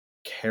my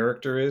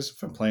character is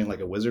if I'm playing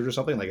a wizard or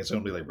something. It's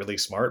going to be really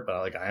smart,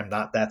 but I am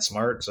not that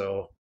smart,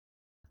 so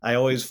I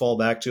always fall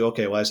back to,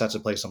 okay, well, I just have to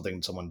play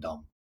someone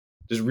dumb.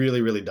 Just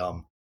really, really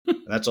dumb.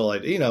 And that's all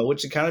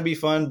which would kind of be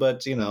fun,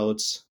 but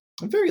it's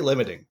very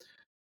limiting.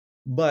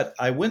 But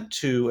I went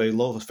to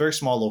a very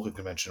small local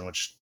convention,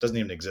 which doesn't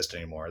even exist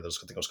anymore. I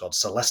think it was called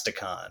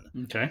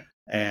Celesticon. Okay.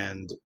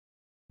 And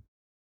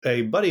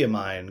a buddy of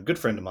mine, good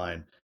friend of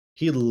mine,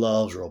 he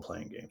loves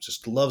role-playing games,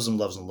 just loves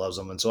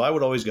them. And so I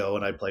would always go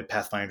and I'd play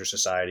Pathfinder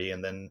Society.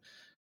 And then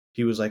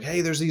he was like,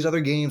 hey, there's these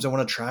other games I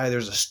want to try.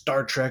 There's a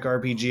Star Trek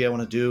RPG I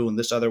want to do and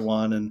this other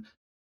one. And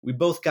we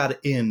both got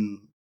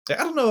in. I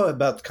don't know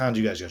about the cons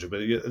you guys go to,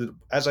 but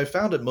as I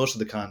found at most of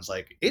the cons,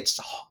 like, it's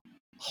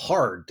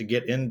hard to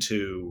get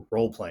into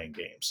role-playing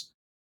games.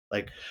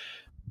 Like,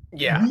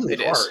 yeah, really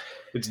it hard. is.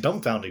 It's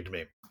dumbfounding to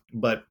me,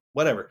 but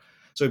whatever.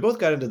 So we both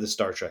got into the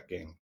Star Trek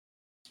game.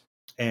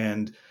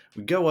 And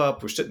we go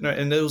up, we're sitting there,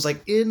 and it was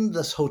like in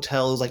this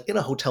hotel, it was like in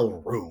a hotel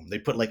room. They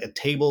put like a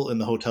table in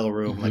the hotel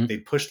room, like they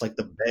pushed like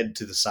the bed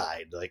to the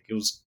side. Like, it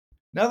was,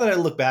 now that I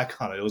look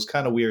back on it, it was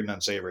kind of weird and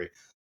unsavory.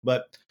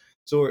 But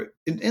so we're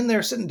in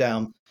there sitting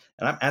down,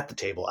 and I'm at the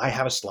table. I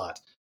have a slot.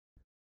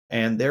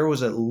 And there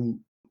was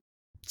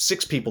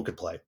 6 people could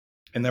play.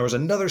 And there was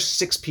another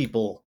 6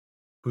 people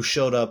who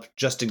showed up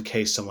just in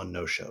case someone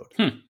no-showed.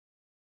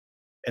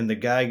 And the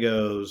guy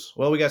goes,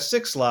 well, we got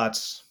 6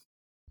 slots.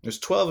 There's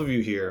 12 of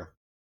you here.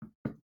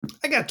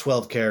 I got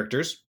 12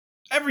 characters.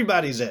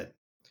 Everybody's in.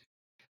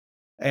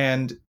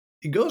 And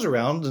he goes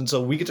around, and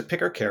so we get to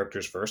pick our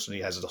characters first, and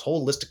he has a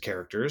whole list of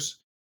characters,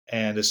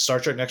 and it's Star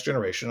Trek Next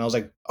Generation. And I was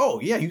like, oh,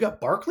 yeah, you got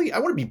Barclay? I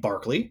want to be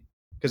Barclay,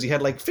 because he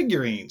had, like,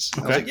 figurines.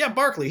 Okay. I was like, yeah,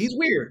 Barclay, he's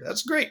weird.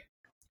 That's great.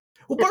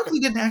 Well, Barclay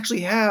didn't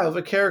actually have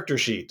a character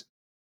sheet.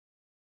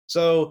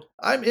 So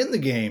I'm in the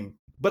game,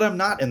 but I'm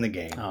not in the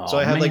game. Oh, so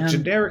I have, like,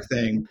 generic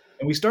thing,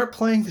 and we start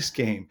playing this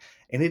game,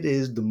 and it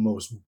is the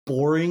most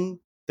boring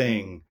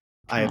thing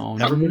I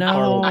have ever been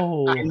part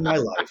of in my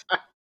life.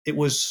 It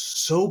was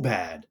so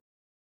bad,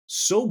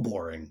 so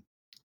boring.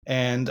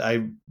 And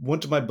I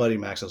went to my buddy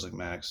Max. I was like,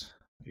 Max,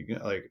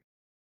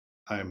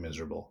 I'm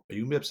miserable. Are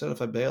you gonna be upset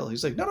if I bail?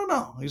 He's like,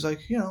 no. He's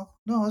like, no,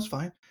 that's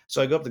fine.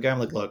 So I go up to the guy. I'm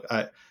like, look,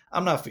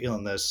 I'm not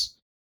feeling this.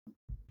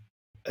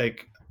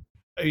 Like,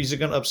 is it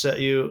gonna upset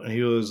you? And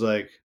he was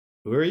like,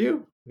 who are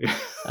you?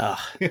 Just tell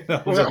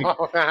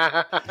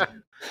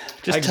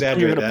him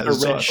you're gonna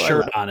put a red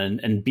shirt on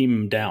and beam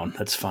him down.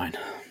 That's fine.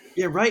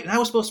 Yeah, right. And I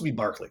was supposed to be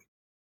Barclay,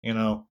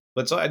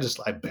 but so I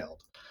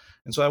bailed.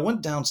 And so I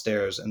went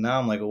downstairs, and now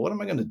I'm like, well, what am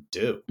I going to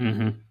do?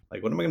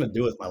 Like, what am I going to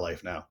do with my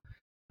life now?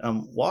 And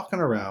I'm walking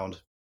around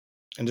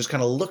and just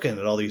kind of looking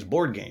at all these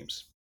board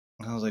games.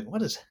 And I was like,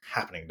 what is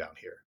happening down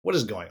here? What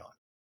is going on?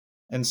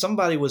 And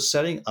somebody was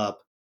setting up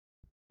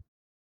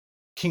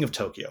King of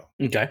Tokyo.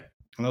 Okay.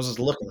 And I was just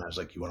looking. I was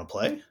like, you want to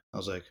play? I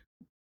was like,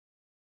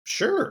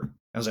 sure.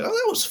 I was like, oh,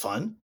 that was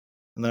fun.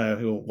 And then I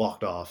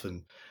walked off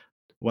and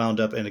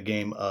wound up in a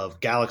game of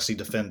Galaxy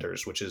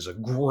Defenders, which is a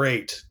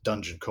great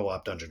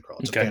co-op dungeon crawl.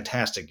 It's a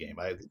fantastic game.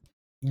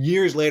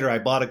 Years later, I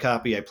bought a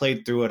copy. I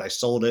played through it. I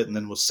sold it and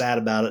then was sad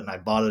about it, and I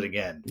bought it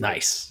again.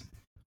 Nice.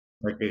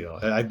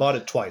 I bought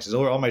it twice. It's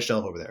on my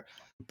shelf over there.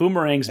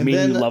 Boomerangs mean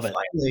you love it.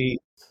 Finally,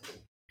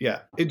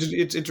 yeah,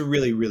 it's a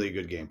really, really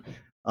good game.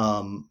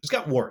 It's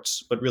got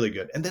warts, but really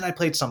good. And then I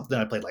played something.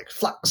 I played like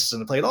Flux,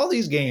 and I played all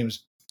these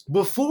games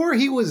before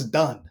he was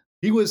done.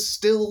 He was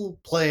still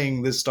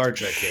playing this Star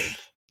Trek game.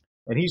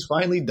 And he's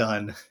finally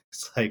done.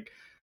 It's like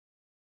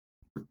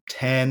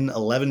 10,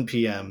 11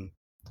 p.m.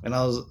 And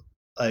I was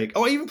like,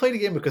 I even played a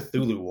game of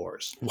Cthulhu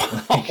Wars.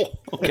 Wow.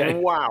 Okay.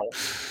 Wow.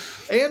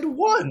 And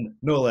won,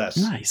 no less.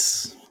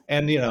 Nice.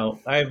 And,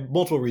 I have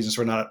multiple reasons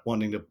for not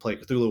wanting to play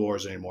Cthulhu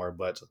Wars anymore,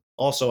 but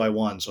also I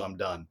won, so I'm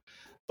done.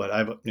 But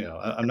I'm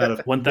not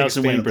a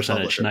 1,000 win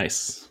percentage.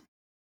 Nice.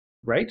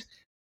 Right?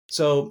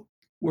 So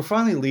we're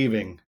finally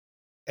leaving,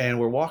 and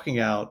we're walking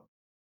out,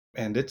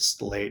 and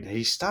it's late, and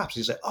he stops.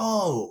 He's like,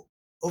 oh,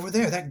 over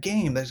there, that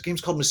game's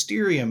called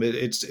Mysterium.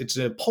 It's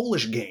a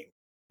Polish game.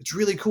 It's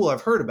really cool.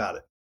 I've heard about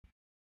it.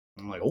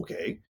 I'm like,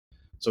 okay.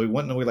 So we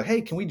went and we were like,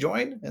 hey, can we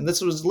join? And this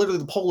was literally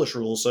the Polish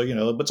rules. So,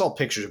 but it's all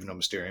pictures of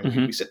Mysterium.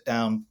 Mm-hmm. We sit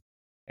down,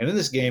 and in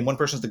this game, one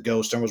person's the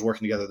ghost, and was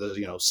working together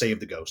to,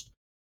 save the ghost.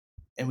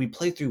 And we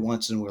played through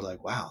once, and we're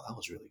like, wow, that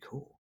was really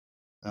cool.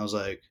 And I was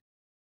like,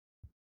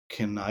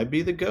 can I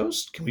be the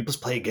ghost? Can we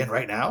just play again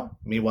right now?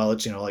 Meanwhile,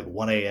 it's, like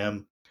 1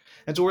 a.m.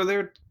 And so we're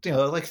there,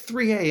 like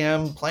 3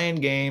 a.m. playing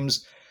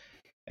games.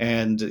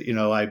 And,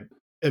 I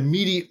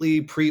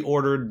immediately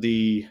pre-ordered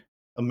the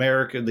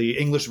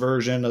English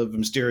version of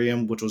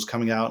Mysterium, which was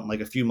coming out in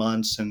like a few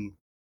months. And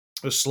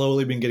I've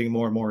slowly been getting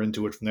more and more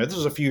into it from there. This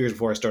was a few years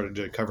before I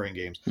started covering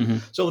games. Mm-hmm.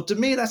 So to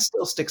me, that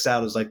still sticks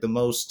out as like the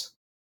most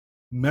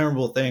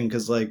memorable thing.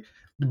 Because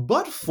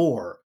but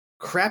for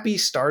crappy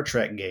Star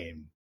Trek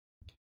game,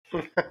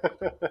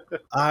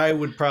 I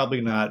would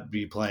probably not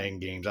be playing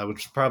games. I would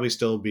probably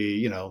still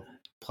be,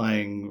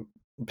 playing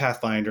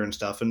Pathfinder and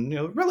stuff,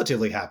 and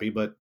relatively happy,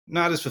 but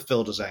not as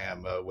fulfilled as I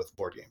am with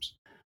board games.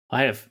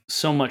 I have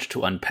so much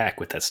to unpack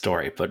with that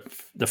story, but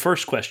the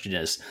first question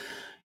is,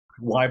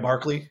 Why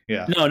Barkley?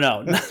 Yeah.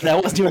 No,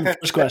 that wasn't even the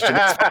first question.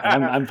 That's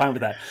fine. I'm fine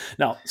with that.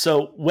 Now,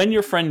 so when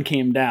your friend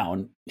came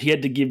down, he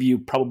had to give you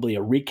probably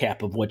a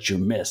recap of what you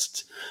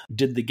missed.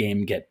 Did the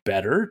game get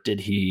better?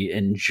 Did he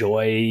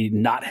enjoy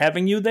not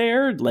having you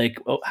there? Like,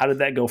 how did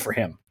that go for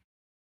him?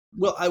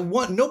 Well,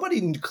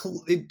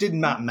 it did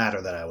not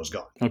matter that I was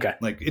gone. Okay.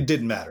 Like, it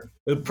didn't matter.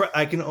 It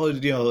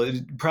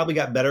probably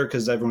got better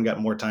because everyone got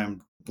a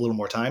little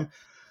more time.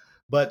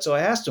 But so I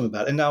asked him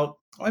about it. And now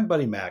my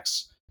buddy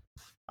Max,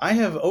 I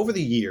have over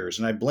the years,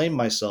 and I blame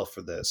myself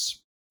for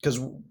this because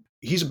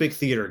he's a big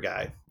theater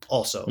guy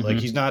also. Mm-hmm. Like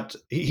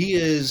he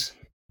is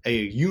a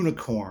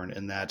unicorn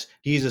in that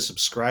he's a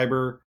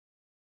subscriber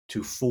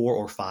to 4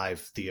 or 5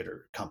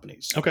 theater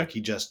companies. Okay. Like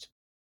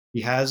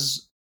he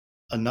has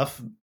enough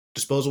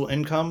disposable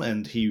income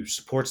and he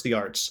supports the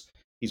arts.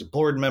 He's a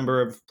board member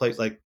of place,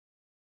 like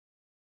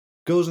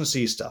goes and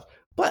sees stuff.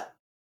 But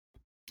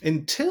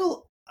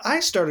until I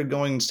started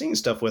going and seeing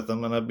stuff with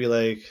him, and I'd be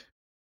like,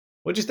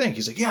 what'd you think?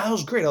 He's like, yeah, that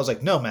was great. I was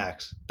like, no,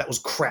 Max, that was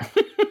crap.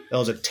 That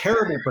was a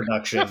terrible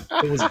production.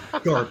 It was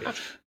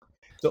garbage.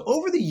 So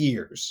over the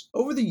years,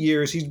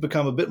 he's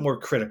become a bit more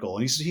critical,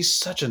 and he's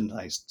such a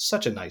nice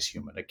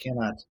human.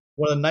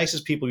 One of the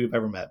nicest people you've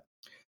ever met.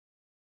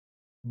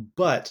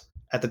 But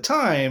at the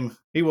time,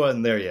 he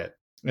wasn't there yet,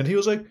 and he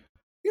was like,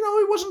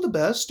 it wasn't the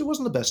best. It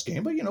wasn't the best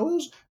game, but I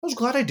was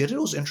glad I did it.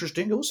 It was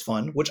interesting. It was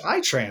fun, which I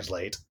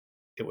translate.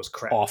 It was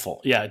crap.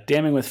 Awful. Yeah,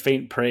 damning with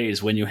faint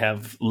praise when you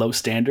have low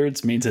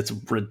standards means it's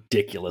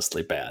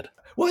ridiculously bad.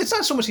 Well, it's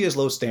not so much he has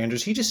low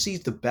standards. He just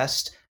sees the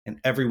best in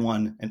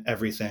everyone and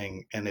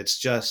everything. And it's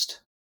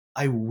just,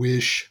 I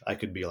wish I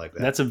could be like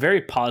that. That's a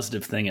very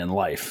positive thing in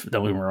life.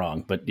 Don't get me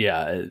wrong. But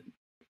yeah,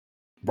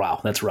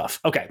 wow, that's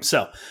rough. Okay,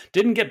 so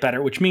didn't get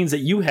better, which means that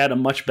you had a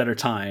much better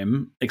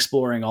time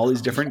exploring all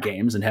these different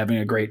games and having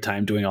a great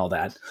time doing all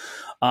that.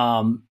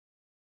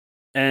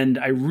 And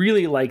I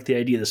really like the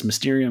idea of this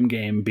Mysterium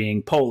game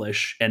being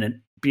Polish and it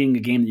being a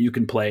game that you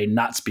can play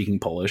not speaking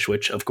Polish,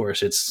 which, of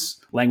course, it's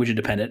language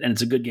independent, and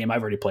it's a good game.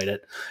 I've already played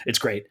it. It's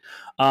great.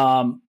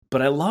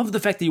 But I love the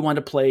fact that you want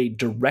to play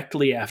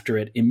directly after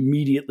it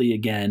immediately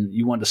again.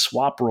 You want to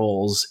swap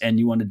roles, and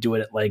you want to do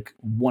it at like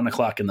 1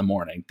 o'clock in the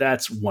morning.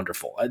 That's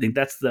wonderful. I think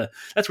that's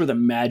where the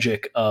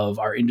magic of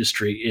our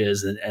industry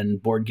is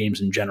and board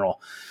games in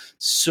general.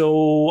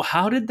 So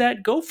how did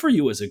that go for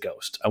you as a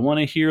ghost? I want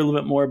to hear a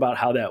little bit more about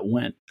how that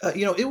went.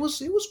 It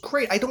was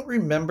great. I don't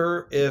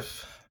remember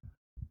if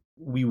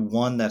we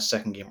won that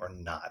second game or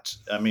not.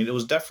 I mean, it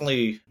was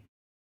definitely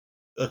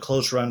a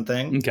close run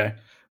thing. Okay.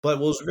 But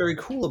what was very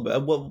cool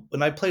about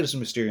when I played as a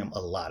Mysterium a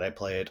lot, I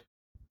play it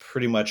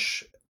pretty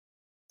much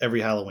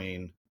every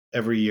Halloween,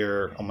 every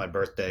year on my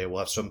birthday. We'll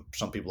have some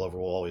people over.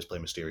 We'll always play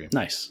Mysterium.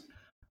 Nice.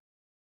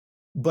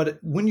 But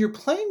when you're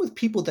playing with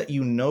people that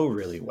you know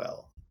really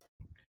well,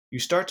 you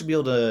start to be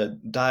able to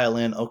dial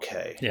in,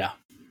 okay. Yeah.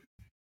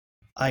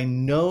 I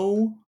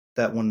know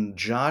that when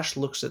Josh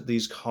looks at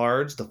these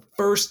cards, the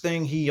first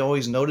thing he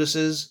always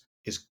notices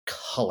is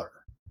color.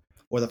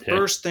 Or the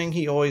first thing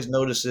he always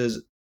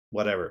notices,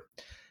 whatever.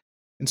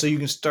 And so you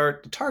can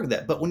start to target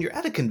that. But when you're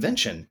at a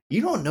convention,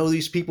 you don't know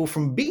these people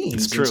from beans.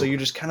 It's true. And so you're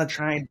just kind of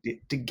trying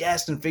to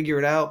guess and figure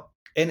it out.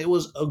 And it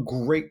was a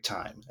great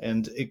time.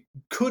 And it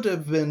could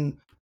have been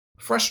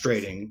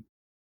frustrating,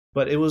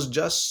 but it was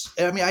just,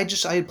 I mean,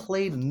 I had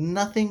played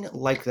nothing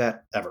like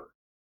that ever.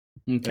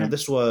 Okay. And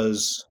this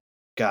was,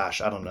 gosh,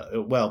 I don't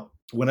know. Well,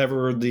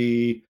 whenever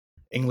the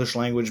English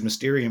language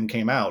Mysterium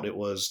came out, it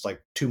was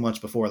like 2 months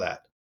before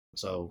that.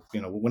 So,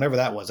 whenever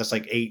that was, that's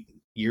like 8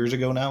 years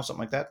ago now,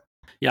 something like that.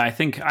 Yeah, I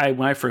think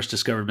when I first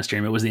discovered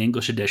Mysterium, it was the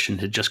English edition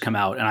had just come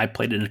out, and I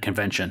played it in a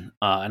convention.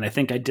 And I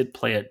think I did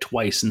play it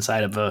twice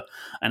inside of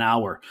an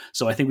hour.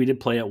 So I think we did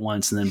play it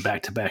once and then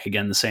back to back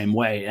again the same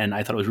way. And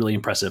I thought it was really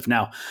impressive.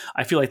 Now,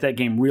 I feel like that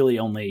game really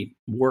only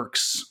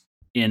works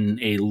in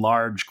a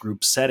large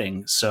group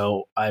setting.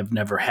 So I've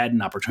never had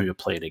an opportunity to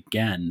play it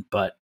again,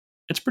 but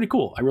it's pretty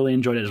cool. I really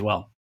enjoyed it as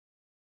well.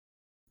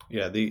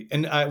 Yeah,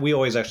 we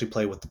always actually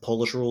play with the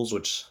Polish rules,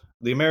 which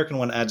the American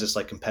one adds this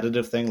like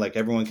competitive thing, like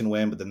everyone can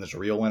win, but then there's a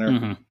real winner.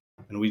 Mm-hmm.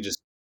 And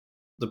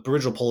the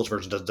original Polish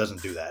version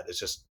doesn't do that. It's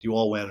just you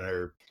all win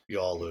or you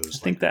all lose.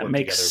 I think that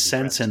makes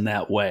sense in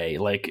that way.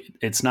 Like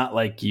it's not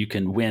like you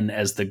can win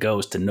as the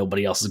ghost and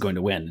nobody else is going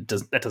to win.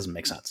 That doesn't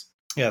make sense.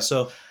 Yeah,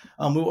 so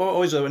we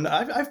always, and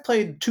I've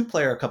played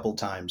 2-player a couple of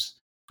times,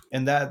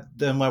 and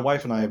then my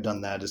wife and I have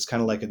done that. It's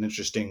kind of like an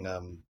interesting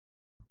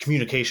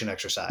communication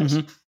exercise.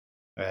 Mm-hmm.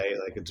 Right,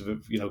 like it's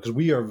because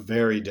we are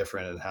very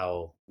different in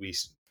how we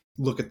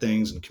look at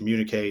things and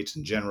communicate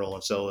in general,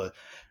 and so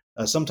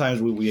sometimes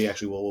we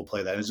actually will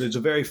play that. It's a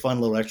very fun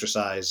little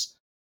exercise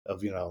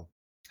of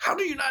how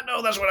do you not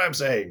know that's what I'm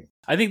saying?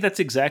 I think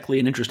that's exactly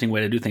an interesting way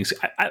to do things.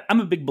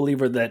 I'm a big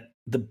believer that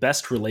the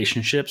best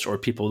relationships or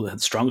people that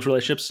have strongest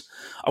relationships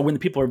are when the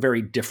people are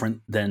very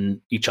different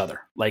than each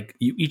other. Like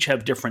you each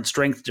have different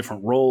strengths,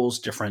 different roles,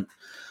 different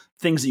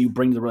things that you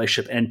bring to the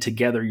relationship, and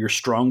together you're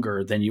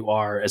stronger than you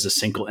are as a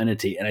single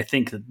entity. And I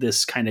think that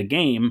this kind of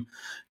game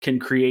can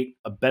create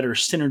a better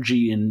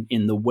synergy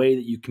in the way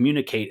that you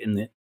communicate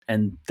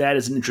And that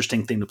is an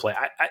interesting thing to play.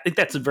 I think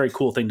that's a very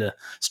cool thing to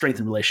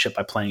strengthen relationship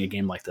by playing a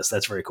game like this.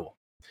 That's very cool.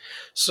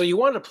 So you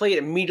wanted to play it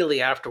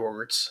immediately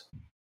afterwards.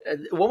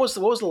 What was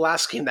the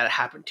last game that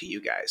happened to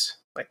you guys?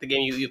 Like the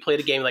game you played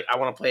a game like I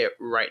want to play it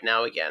right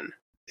now again.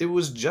 It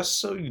was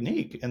just so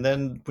unique. And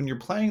then when you're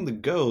playing the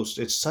Ghost,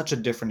 it's such a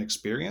different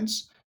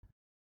experience.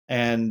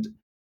 And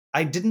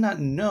I did not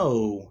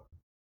know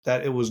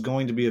that it was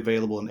going to be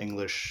available in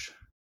English.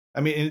 I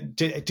mean,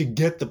 to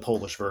get the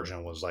Polish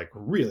version was like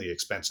really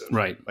expensive.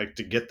 Right. Like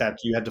to get that,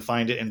 you had to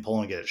find it in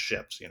Poland and get it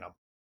shipped, you know.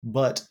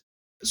 But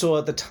so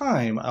at the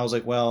time, I was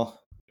like, well,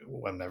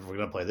 I'm never going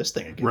to play this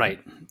thing again. Right.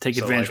 Take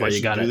advantage while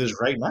you got it. I should do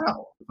this right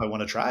now if I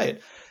want to try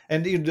it.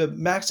 And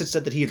Max had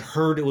said that he had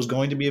heard it was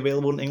going to be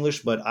available in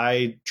English, but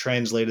I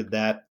translated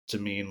that to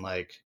mean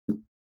like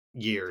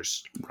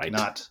years, right?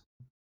 Not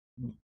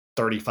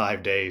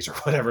 35 days or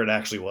whatever it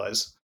actually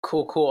was.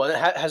 Cool. And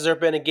has there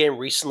been a game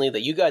recently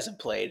that you guys have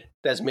played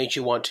that's made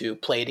you want to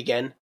play it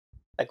again?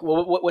 Like,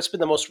 what's been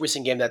the most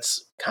recent game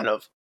that's kind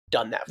of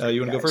done that for you?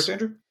 You want to go first,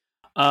 Andrew?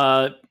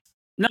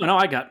 No,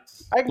 I can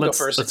go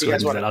first if you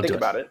guys want to think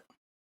about it.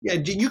 Yeah,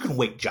 you can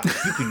wait, Josh.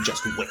 You can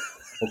just wait.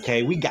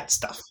 Okay, we got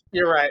stuff.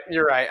 You're right.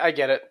 I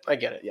get it.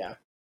 Yeah.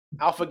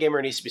 Alpha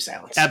Gamer needs to be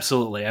silenced.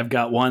 Absolutely. I've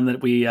got one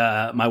that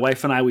my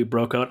wife and I, we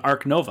broke out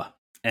Ark Nova.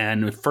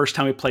 And the first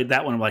time we played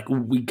that one, I'm like,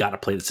 we got to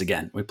play this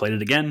again. We played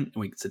it again. And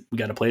we said, we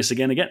got to play this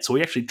again. So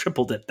we actually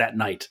tripled it that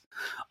night.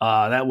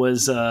 That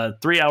was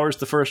 3 hours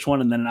the first one,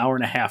 and then an hour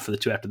and a half for the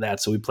two after that.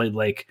 So we played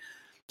like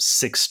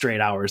 6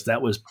 straight hours.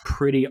 That was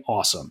pretty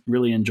awesome.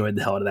 Really enjoyed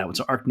the hell out of that one.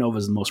 So Ark Nova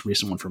is the most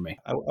recent one for me.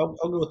 I'll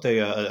go with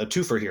a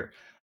twofer here.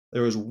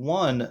 There was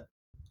one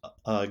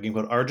game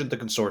called Argent the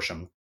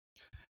Consortium,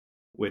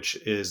 which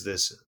is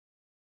this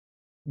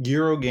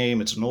Euro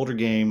game. It's an older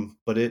game,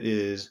 but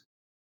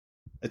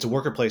it's a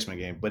worker placement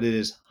game, but it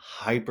is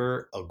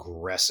hyper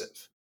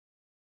aggressive.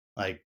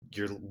 Like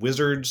your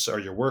wizards are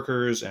your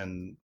workers,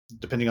 and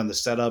depending on the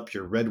setup,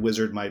 your red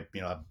wizard might, be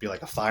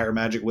like a fire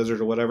magic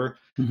wizard or whatever.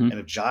 Mm-hmm. And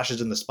if Josh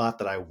is in the spot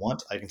that I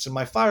want, I can send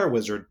my fire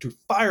wizard to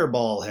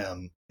fireball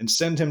him and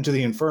send him to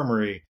the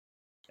infirmary.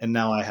 And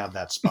now I have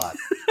that spot.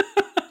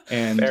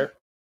 And fair.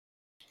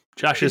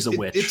 Josh is a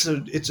witch. It's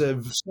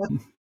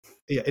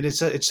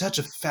such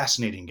a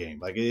fascinating game.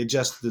 Like it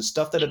just, the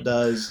stuff that it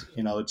does,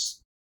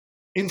 it's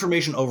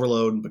information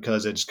overload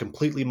because it's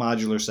completely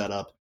modular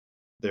setup.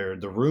 The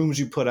rooms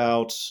you put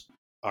out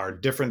are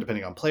different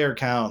depending on player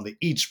count.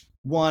 Each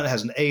one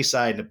has an A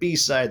side and a B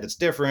side that's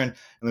different.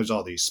 And there's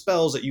all these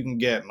spells that you can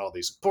get and all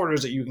these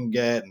supporters that you can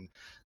get. And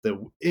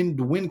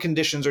the win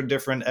conditions are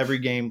different every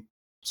game.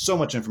 So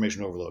much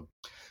information overload.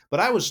 But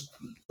I was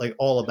like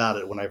all about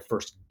it when I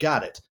first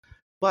got it.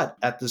 But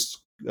at this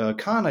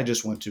con I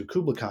just went to,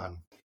 Kubla Con,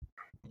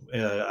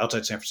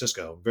 outside San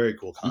Francisco, very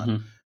cool con.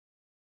 Mm-hmm.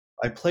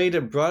 I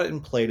brought it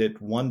and played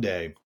it one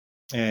day,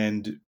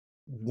 and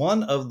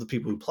one of the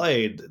people who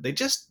played, they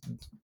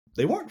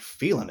weren't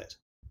feeling it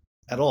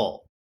at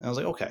all. And I was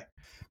like, okay.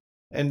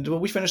 And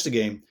we finished the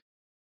game,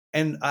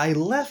 and I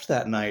left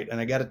that night,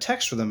 and I got a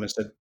text from them and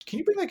said, can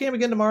you bring that game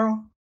again tomorrow? I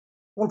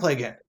want to play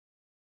again.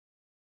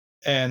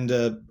 And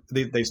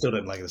they still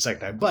didn't like it the second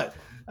time, but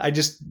I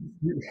just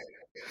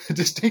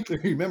distinctly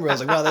remember, I was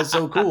like, wow, that's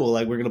so cool.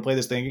 Like, we're going to play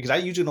this thing, because I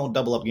usually don't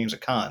double up games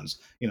at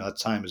cons.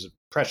 Time is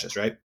precious,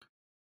 right?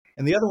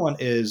 And the other one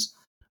is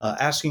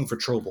Asking for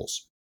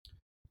Troubles,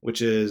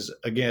 which is,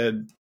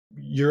 again,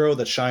 Euro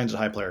that shines at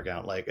high player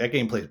count. Like, that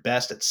game plays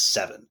best at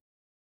 7.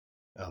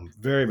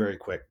 Very, very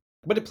quick.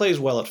 But it plays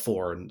well at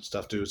 4 and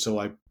stuff, too. So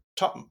I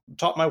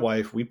taught my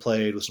wife. We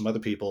played with some other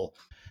people.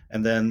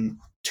 And then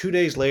 2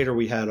 days later,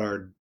 we had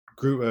our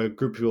group of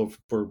people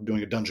for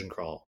doing a dungeon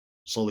crawl,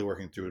 slowly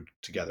working through it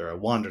together. I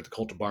wandered the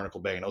Cult of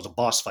Barnacle Bay, and it was a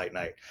boss fight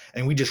night.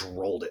 And we just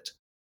rolled it.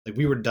 Like,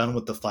 we were done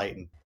with the fight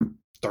in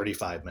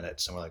 35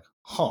 minutes, and we're like,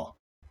 well,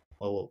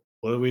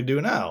 what do we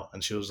do now?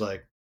 And she was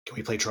like, can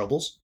we play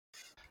Troubles?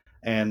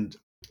 And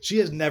she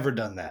has never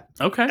done that.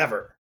 Okay.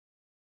 Ever.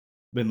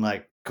 Been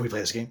like, can we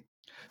play this game?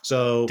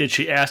 So did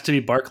she ask to be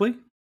Barkley?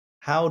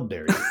 How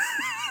dare you?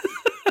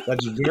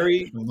 That's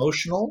very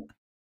emotional,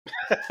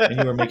 and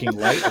you are making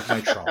light of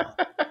my trauma.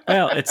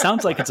 Well, it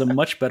sounds like it's a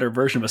much better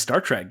version of a Star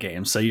Trek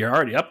game, so you're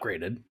already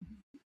upgraded.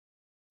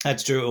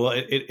 That's true. Well,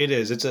 it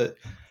is.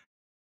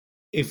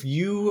 If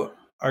you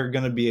are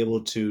going to be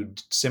able to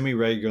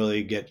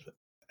semi-regularly get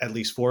at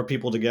least 4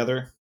 people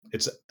together,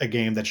 it's a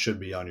game that should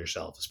be on your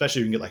shelf,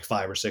 especially if you can get like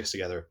 5 or 6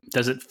 together.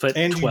 Does it fit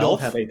and 12? You don't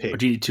have AP. Or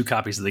do you need 2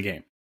 copies of the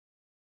game?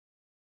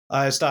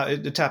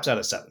 It taps out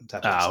at 7.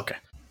 Okay.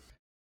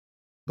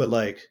 But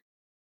like,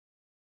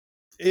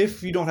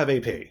 if you don't have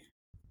AP,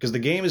 because the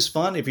game is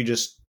fun if you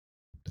just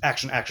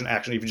action,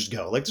 if you just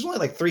go. Like, there's only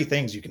like 3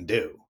 things you can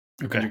do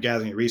when you're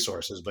gathering your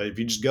resources. But if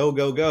you just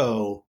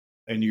go,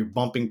 and you're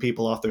bumping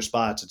people off their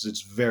spots,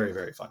 it's very,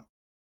 very fun.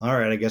 All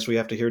right, I guess we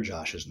have to hear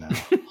Josh's now.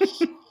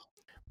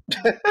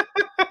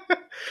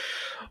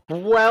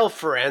 Well,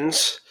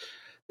 friends,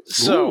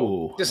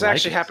 so this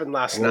actually happened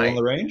last night. On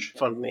the range?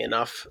 Funnily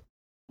enough,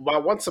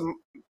 well,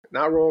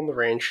 not rolling the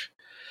range.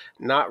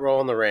 Not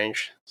Rolling the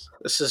Range.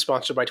 This is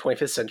sponsored by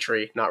 25th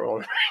Century, not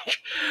Rolling the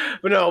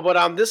Range.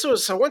 But this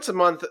was, so once a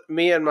month,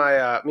 me and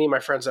my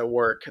friends at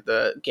work,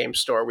 the game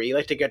store, we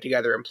like to get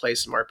together and play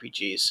some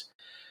RPGs.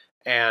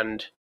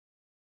 And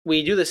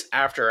we do this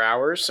after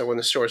hours, so when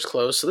the store is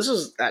closed. So this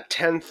is at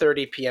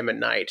 10:30 p.m. at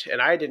night,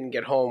 and I didn't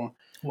get home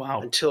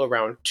until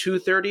around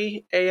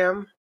 2:30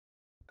 a.m.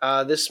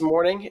 This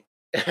morning,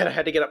 and I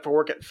had to get up for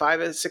work at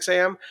 6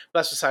 a.m. But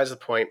that's besides the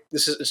point.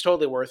 It's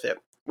totally worth it.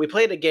 We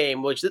played a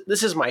game, which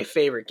this is my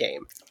favorite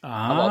game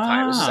of all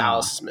time. This is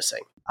Alice is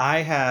Missing. I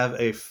have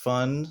a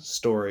fun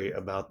story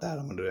about that.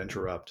 I'm going to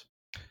interrupt.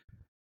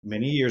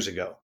 Many years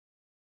ago,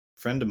 a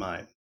friend of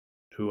mine,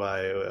 who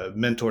I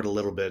mentored a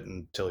little bit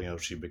until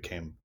she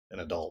became an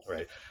adult,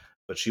 right?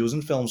 But she was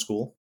in film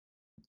school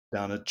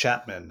down at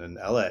Chapman in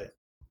LA,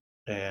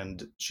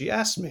 and she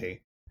asked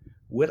me,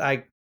 would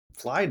I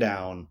fly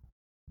down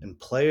and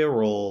play a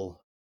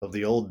role of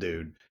the old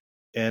dude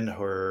in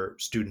her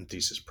student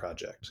thesis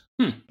project?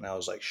 And I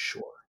was like,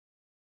 sure,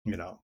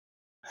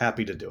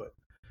 happy to do it.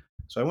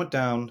 So I went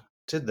down,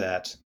 did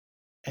that,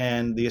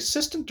 and the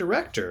assistant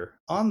director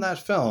on that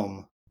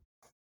film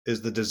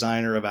is the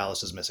designer of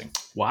Alice is Missing.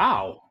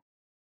 Wow.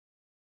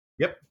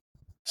 Yep.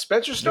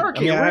 Spencer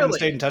Starkey. I haven't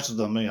stayed in touch with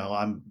them.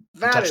 I'm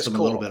in touch with them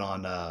cool. A little bit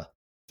on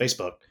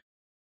Facebook.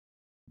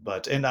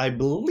 And I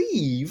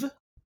believe,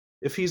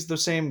 if he's the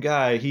same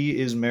guy, he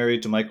is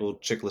married to Michael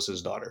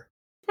Chiklis's daughter.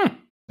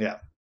 Yeah.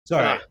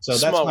 Sorry. So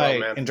that's my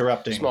world,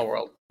 interrupting. Small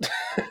world.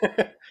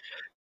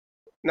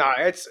 No,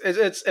 it's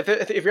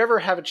if you ever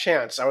have a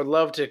chance, I would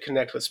love to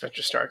connect with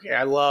Spencer Starkey.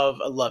 I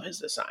love his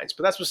designs,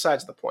 but that's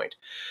besides the point.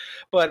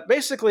 But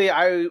basically,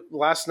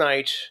 last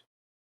night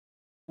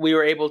we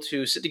were able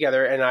to sit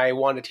together, and I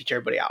wanted to teach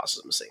everybody Alice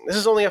is Missing. This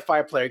is only a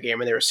 5-player game,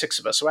 and there were 6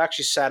 of us, so I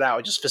actually sat out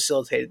and just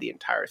facilitated the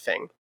entire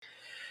thing.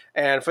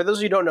 And for those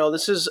of you who don't know,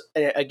 this is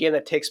a game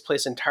that takes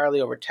place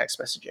entirely over text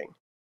messaging.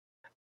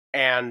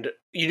 And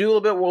you do a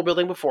little bit of world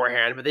building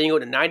beforehand, but then you go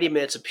to 90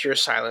 minutes of pure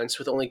silence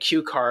with only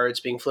cue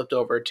cards being flipped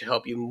over to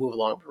help you move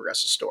along and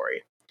progress the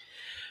story.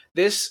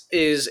 This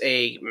is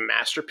a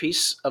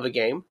masterpiece of a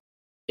game.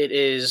 It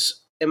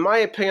is, in my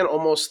opinion,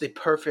 almost the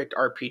perfect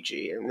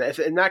RPG. And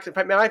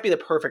it might be the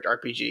perfect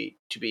RPG,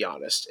 to be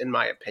honest, in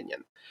my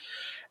opinion.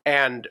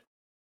 And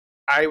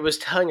I was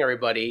telling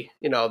everybody,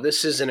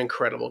 this is an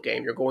incredible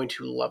game. You're going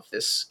to love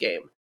this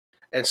game.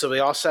 And so they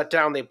all sat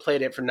down, they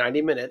played it for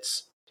 90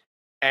 minutes.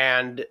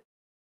 And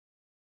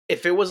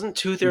if it wasn't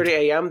 2:30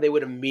 a.m., they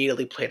would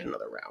immediately played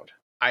another round.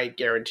 I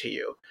guarantee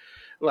you.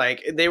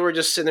 Like, they were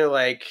just sitting there,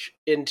 like,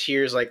 in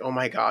tears, like, oh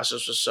my gosh,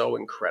 this was so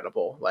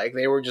incredible. Like,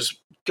 they were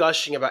just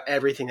gushing about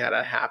everything that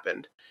had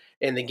happened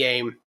in the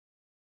game.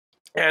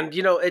 And,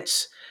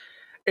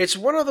 it's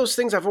one of those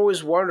things I've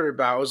always wondered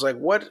about. I was like,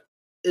 what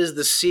is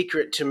the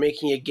secret to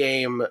making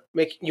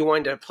you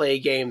want to play a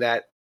game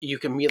that you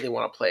can immediately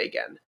want to play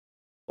again?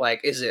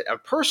 Like, is it a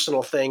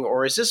personal thing,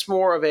 or is this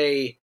more of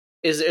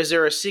is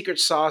there a secret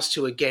sauce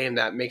to a game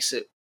that makes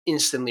it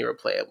instantly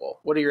replayable?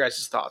 What are your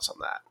guys' thoughts on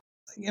that?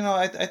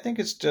 I think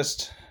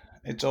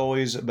it's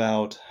always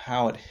about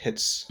how it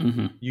hits,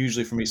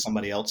 usually for me,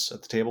 somebody else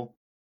at the table.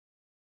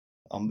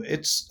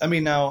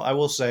 Now I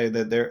will say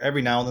that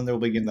every now and then there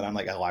will be a game that I'm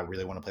like, oh, I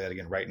really want to play that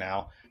again right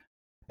now.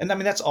 And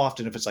that's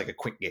often if it's like a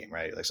quick game,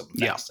 right? Like something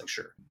fast, like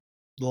sure.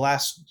 The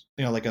last,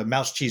 like a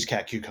mouse, cheese,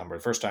 cat, cucumber.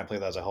 The first time I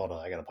played that, I was like, hold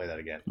on, I got to play that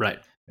again. Right.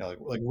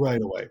 Like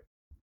right away.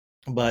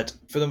 But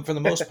for the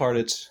most part,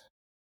 it's,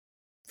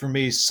 for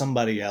me,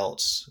 somebody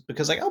else.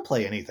 Because I'll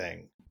play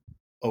anything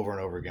over and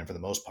over again for the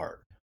most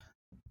part.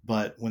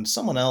 But when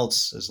someone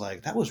else is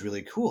like, that was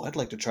really cool, I'd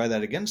like to try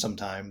that again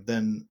sometime,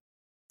 then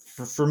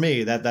for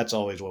me, that's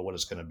always what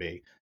it's going to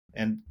be.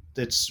 And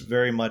it's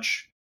very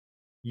much,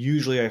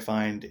 usually I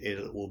find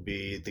it will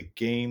be the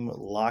game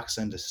locks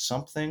into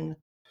something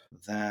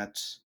that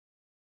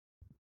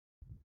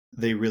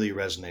they really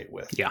resonate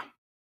with. Yeah.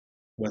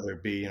 Whether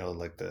it be,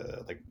 like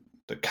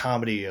the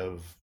comedy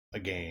of a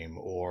game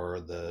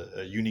or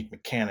a unique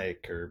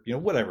mechanic or,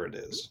 whatever it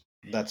is.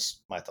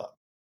 That's my thought.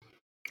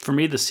 For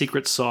me, the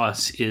secret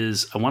sauce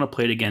is I want to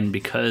play it again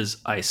because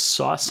I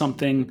saw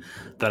something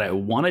that I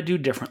want to do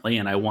differently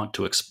and I want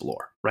to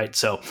explore, right?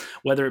 So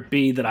whether it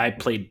be that I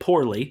played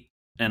poorly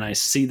and I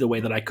see the way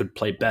that I could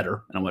play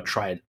better and I want to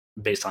try it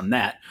based on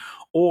that,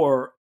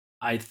 or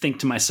I think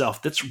to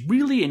myself, that's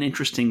really an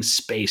interesting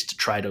space to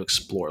try to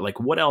explore. Like,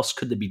 what else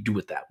could they do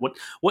with that?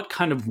 What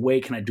kind of way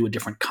can I do a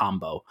different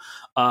combo?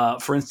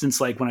 For instance,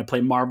 like when I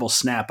play Marvel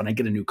Snap and I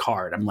get a new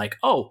card, I'm like,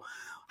 oh,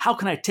 how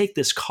can I take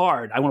this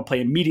card? I want to play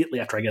immediately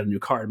after I get a new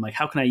card. I'm like,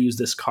 how can I use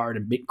this card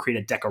and create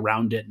a deck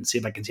around it and see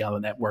if I can see how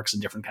that works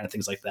and different kind of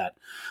things like that.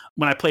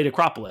 When I played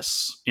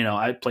Acropolis,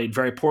 I played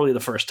very poorly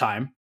the first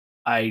time.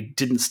 I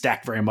didn't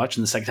stack very much.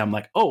 And the second time I'm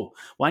like, oh,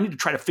 well, I need to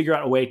try to figure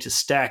out a way to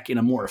stack in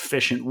a more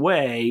efficient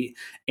way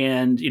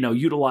and,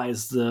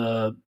 utilize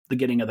the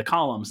getting of the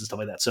columns and stuff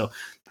like that. So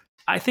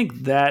I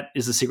think that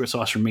is the secret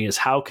sauce for me, is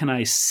how can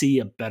I see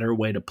a better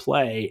way to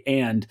play?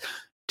 And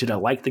did I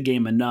like the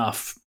game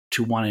enough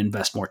to want to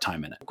invest more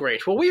time in it?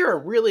 Great. Well, we are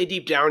really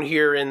deep down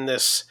here in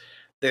this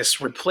this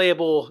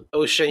replayable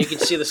ocean. You can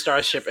see the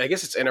starship. I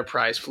guess it's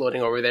Enterprise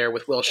floating over there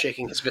with Will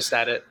shaking his fist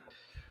at it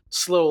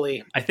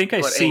slowly. I think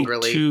I but see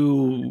angrily,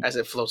 two as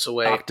it floats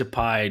away.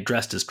 octopi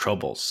dressed as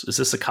Troubles. Is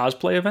this a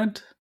cosplay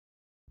event?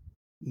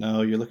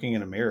 No, you're looking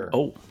in a mirror.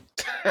 Oh.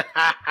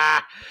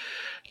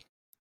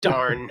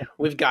 Darn,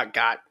 we've got.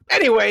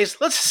 Anyways,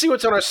 let's see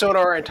what's on our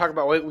sonar and talk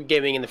about what we're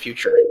gaming in the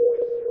future.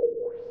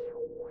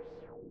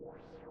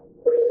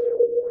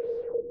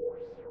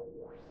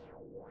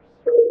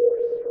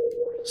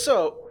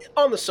 So,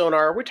 on the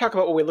sonar, we talk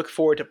about what we look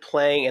forward to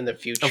playing in the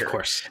future. Of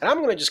course. And I'm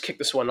going to just kick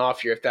this one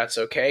off here, if that's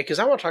okay, because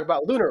I want to talk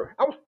about Lunar.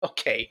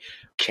 Okay.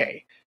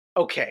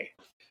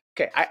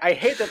 I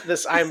hate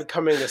that I'm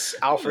becoming this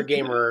alpha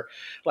gamer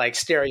like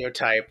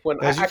stereotype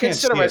when I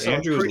consider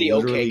myself a pretty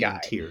okay guy. In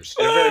tears.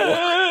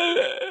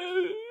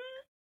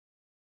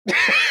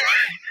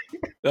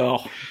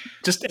 Oh,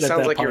 just edit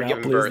sounds that like part you're out,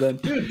 giving please. birth. Then.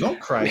 Dude, don't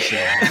cry,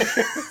 Sean.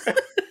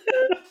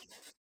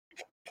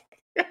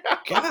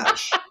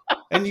 Gosh.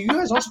 And you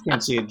guys also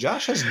can't see it.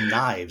 Josh has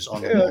knives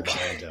on the wall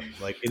behind him.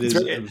 Like it is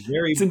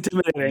very, it's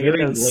intimidating.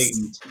 very it is.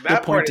 blatant.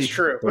 That part is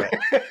true.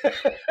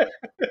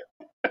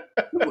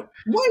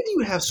 Why do you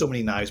have so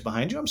many knives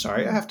behind you? I'm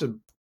sorry, I have to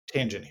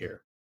tangent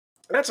here.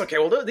 That's okay.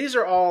 Well, these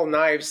are all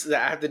knives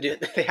that have to do.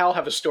 They all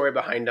have a story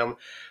behind them.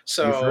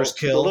 So Your first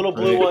kill, the little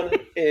blue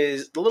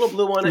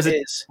one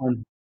is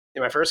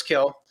my first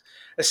kill.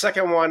 The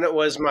second one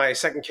was my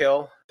second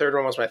kill. Third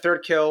one was my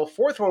third kill.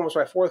 Fourth one was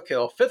my fourth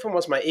kill. Fifth one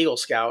was my Eagle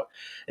Scout.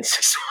 And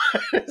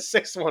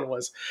sixth one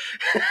was...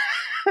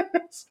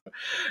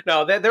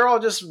 No, they're all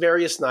just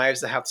various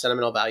knives that have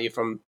sentimental value,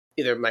 from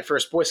either my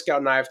first Boy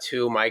Scout knife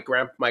to my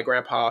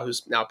grandpa,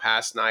 who's now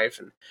passed, knife,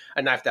 and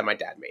a knife that my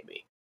dad made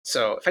me.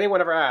 So if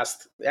anyone ever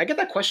asked, I get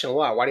that question a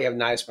lot. Why do you have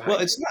knives behind you?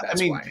 Well, it's not.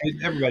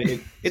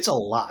 Everybody, it's a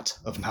lot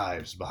of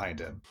knives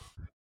behind him.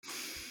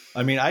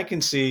 I mean, I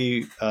can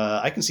see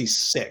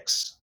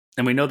 6.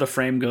 And we know the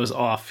frame goes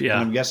off, yeah.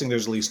 And I'm guessing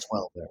there's at least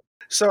 12 there.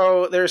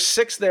 So there's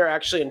 6 there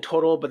actually in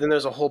total, but then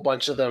there's a whole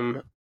bunch of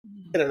them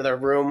in another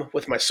room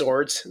with my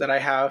swords that I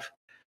have.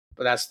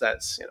 But that's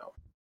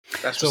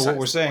so what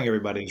we're saying,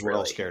 everybody, is we're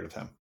all scared of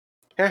him.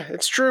 Yeah,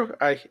 it's true.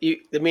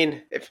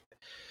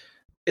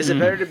 Is it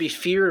better to be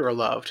feared or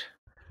loved?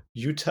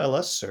 You tell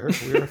us, sir.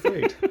 We're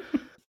afraid.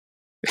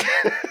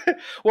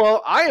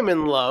 Well, I am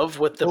in love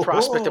with the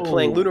prospect of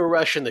playing Lunar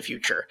Rush in the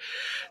future.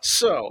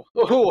 So,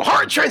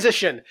 hard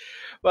transition.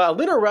 Well,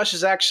 Lunar Rush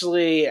is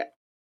actually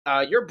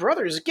your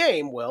brother's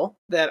game, Will,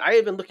 that I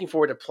have been looking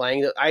forward to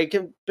playing. I've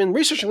been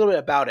researching a little bit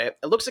about it.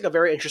 It looks like a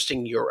very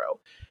interesting Euro.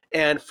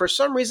 And for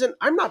some reason,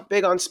 I'm not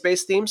big on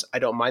space themes. I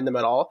don't mind them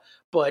at all.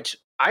 But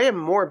I am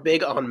more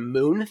big on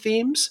moon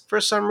themes for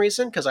some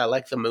reason, because I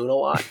like the moon a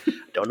lot. I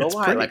don't know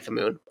why I like the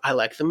moon. I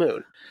like the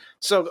moon.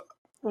 So,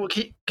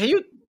 can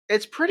you...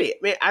 It's pretty.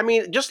 I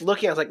mean, just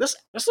looking, I was like, this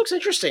looks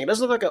interesting. It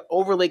doesn't look like an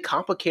overly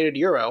complicated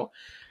Euro.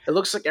 It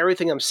looks like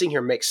everything I'm seeing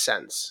here makes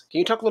sense. Can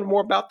you talk a little more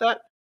about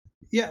that?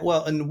 Yeah,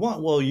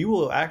 well, you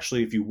will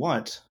actually, if you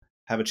want,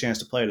 have a chance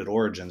to play it at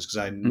Origins, because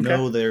I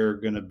know they're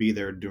going to be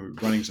there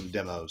running some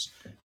demos.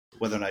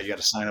 Whether or not you got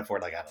to sign up for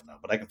it, I don't know,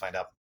 but I can find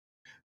out.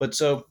 But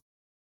so,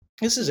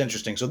 this is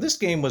interesting. So this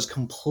game was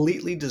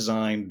completely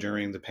designed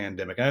during the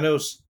pandemic. And I know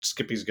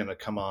Skippy's going to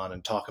come on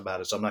and talk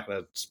about it, so I'm not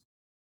going to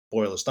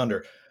spoil his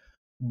thunder.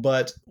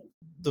 But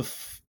the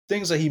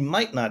things that he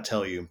might not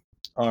tell you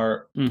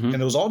are, and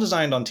it was all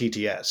designed on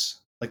TTS,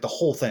 like the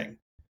whole thing.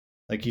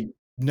 Like he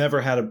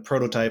never had a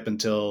prototype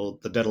until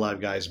the Dead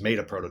Alive guys made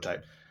a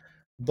prototype.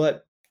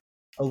 But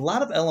a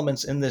lot of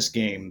elements in this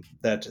game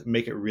that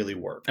make it really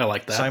work. I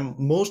like that.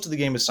 Most of the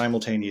game is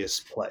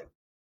simultaneous play.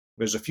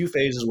 There's a few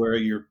phases where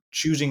you're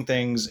choosing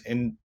things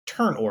in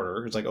turn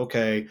order. It's like,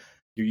 okay,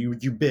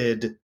 you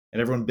bid,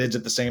 and everyone bids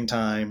at the same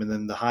time, and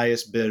then the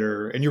highest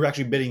bidder, and you're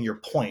actually bidding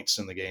your points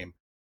in the game.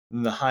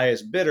 And the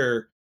highest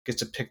bidder gets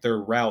to pick their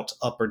route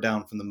up or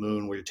down from the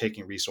moon, where you're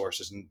taking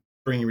resources and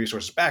bringing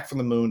resources back from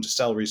the moon to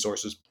sell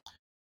resources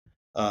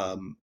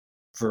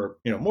for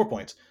more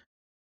points.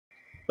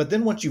 But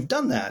then once you've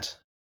done that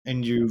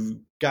and you've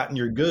gotten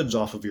your goods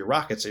off of your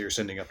rockets that you're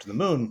sending up to the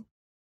moon,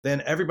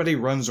 then everybody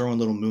runs their own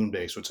little moon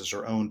base, which is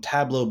their own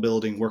Tableau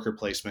building worker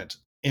placement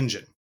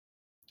engine.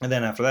 And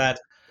then after that,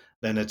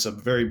 then it's a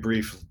very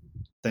brief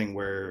thing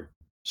where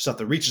stuff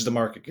that reaches the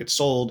market gets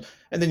sold,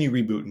 and then you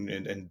reboot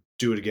and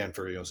do it again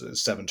for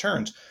 7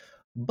 turns.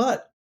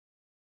 But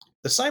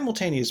the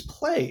simultaneous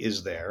play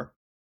is there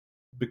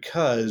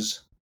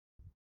because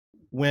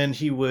when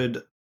he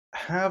would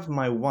have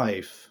my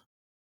wife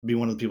be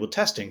one of the people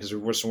testing, because there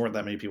weren't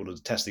that many people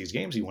to test these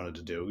games he wanted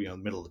to do, in the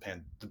middle of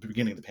the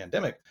beginning of the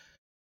pandemic,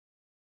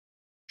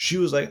 she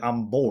was like,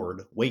 I'm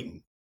bored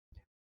waiting.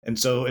 And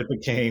so it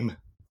became,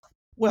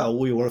 well,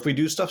 what if we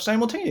do stuff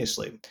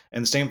simultaneously?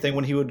 And the same thing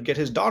when he would get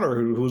his daughter,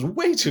 who was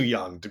way too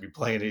young to be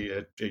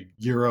playing a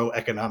Euro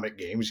economic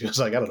game. She was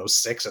like, I don't know,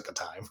 6 at the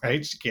time,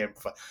 right? She can't.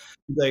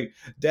 She's like,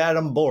 Dad,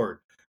 I'm bored.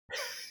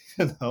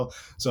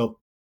 So,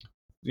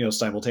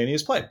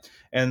 simultaneous play.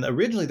 And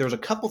originally there was a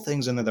couple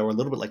things in there that were a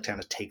little bit like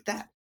trying to take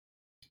that,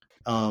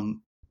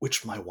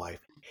 which my wife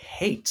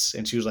hates.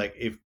 And she was like,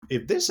 if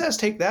this has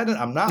take that in,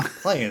 I'm not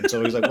playing.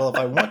 So he's like, well, if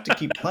I want to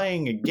keep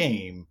playing a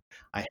game,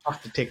 I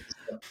have to take the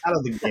stuff out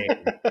of the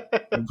game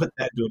and put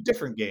that into a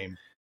different game,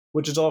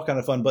 which is all kind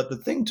of fun. But the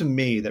thing to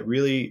me that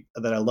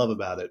I love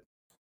about it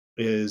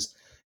is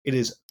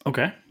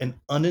an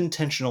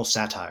unintentional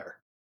satire.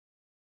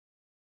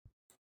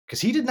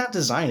 Because he did not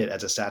design it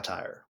as a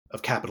satire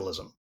of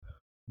capitalism,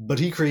 but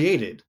he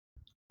created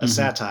a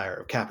satire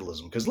of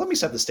capitalism. Because let me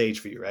set the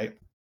stage for you, right?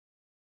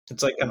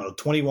 It's like, I don't know,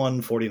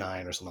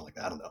 2149 or something like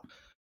that. I don't know.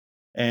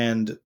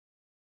 And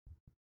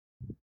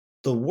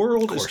the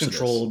world is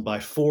controlled by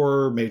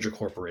 4 major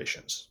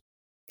corporations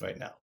right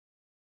now.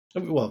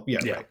 Well, yeah,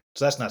 right.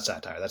 So that's not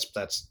satire.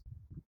 That's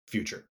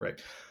future, right?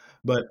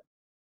 But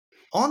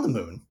on the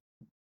moon,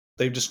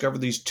 they've discovered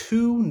these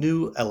 2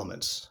 new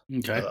elements,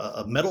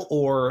 a metal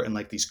ore and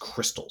like these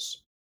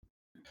crystals.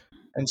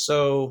 And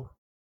so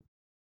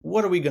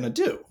what are we going to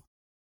do?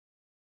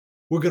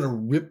 We're going to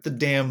rip the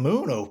damn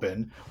moon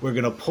open. We're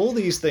going to pull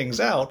these things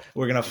out.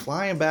 We're going to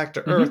fly them back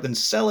to Earth and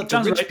sell it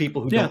to rich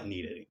people who don't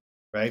need it,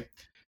 right?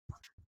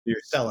 You're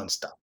selling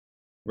stuff,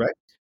 right?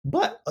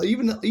 But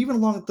even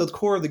along the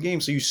core of the game,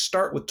 so you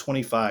start with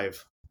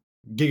 25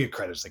 giga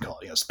credits, they call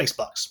it, space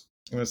bucks.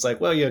 And it's like,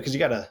 well, yeah, because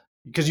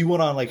you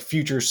went on like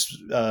future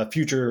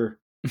space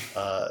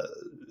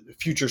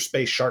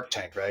Shark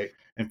Tank, right?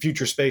 And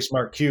future space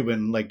Mark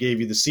Cuban like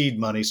gave you the seed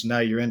money, so now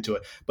you're into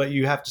it. But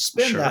you have to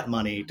spend that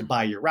money to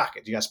buy your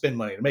rocket. You got to spend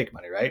money to make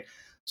money, right?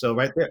 So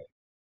right there,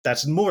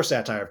 that's more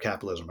satire of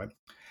capitalism, right?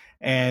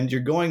 And you're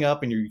going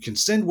up, and you can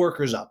send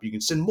workers up. You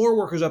can send more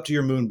workers up to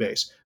your moon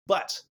base,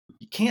 but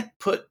you can't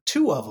put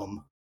 2 of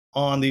them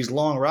on these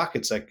long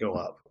rockets that go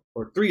up,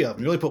 or 3 of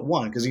them. You only put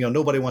 1 because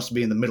nobody wants to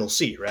be in the middle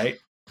seat, right?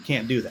 You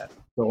can't do that.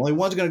 So only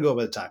one's going to go up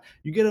at a time.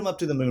 You get them up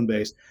to the moon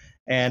base,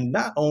 and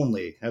not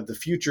only have the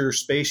future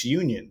space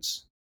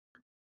unions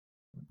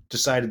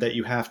decided that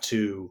you have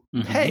to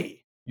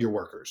pay your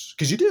workers,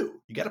 because you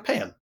got to pay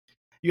them.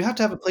 You have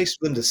to have a place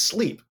for them to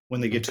sleep when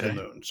they get to the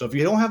moon. So if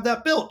you don't have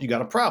that built, you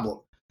got a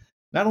problem.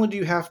 Not only do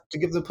you have to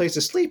give them a place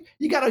to sleep,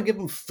 you got to give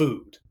them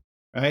food,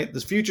 right?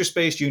 The future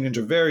space unions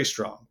are very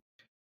strong.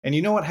 And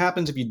you know what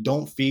happens if you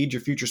don't feed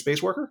your future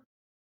space worker?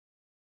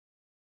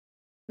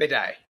 They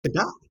die.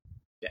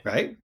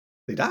 Right?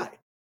 They die.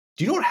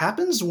 Do you know what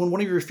happens when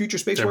one of your future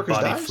space workers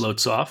dies? Their body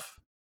floats off.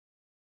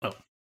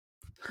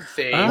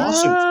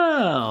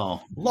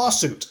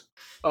 Lawsuit.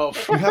 Oh,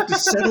 you have to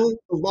settle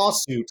the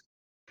lawsuit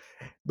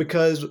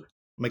because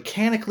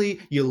mechanically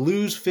you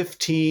lose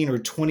 15 or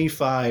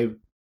 25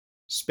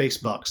 space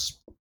bucks,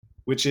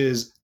 which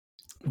is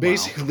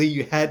basically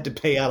you had to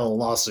pay out a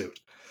lawsuit.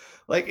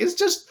 Like, it's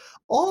just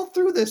all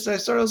through this. I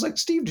was like,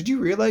 Steve, did you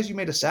realize you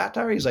made a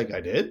satire? He's like,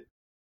 I did.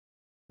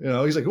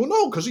 He's like, well,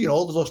 no, because,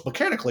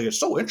 mechanically it's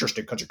so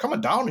interesting because you're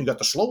coming down and you got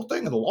the slow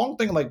thing and the long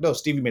thing. I'm like, no,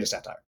 Steve, you made a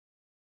satire.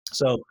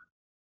 So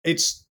I think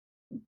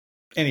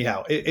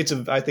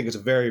it's a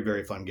very,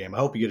 very fun game. I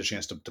hope you get a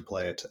chance to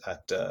play it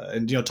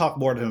and talk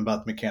more to him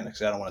about the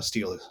mechanics. I don't want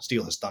to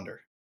steal his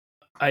thunder.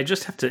 I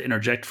just have to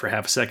interject for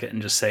half a second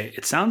and just say,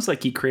 it sounds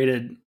like he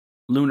created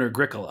Lunar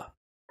Agricola,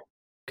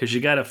 because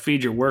you got to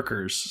feed your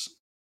workers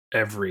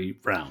every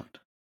round.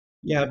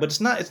 Yeah, but it's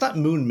not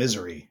moon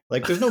misery.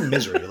 Like, there's no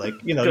misery. Like,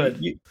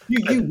 you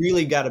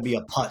really got to be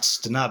a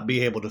putz to not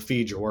be able to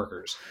feed your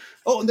workers.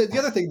 Oh, and the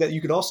other thing that you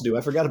could also do,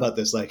 I forgot about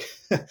this, like,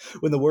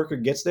 when the worker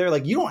gets there,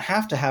 like, you don't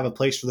have to have a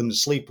place for them to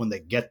sleep when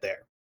they get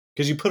there,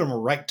 because you put them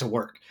right to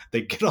work.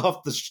 They get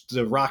off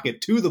the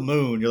rocket to the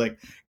moon. You're like,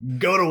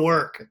 go to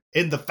work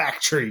in the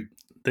factory.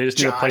 They just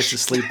need a place to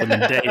sleep when the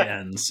day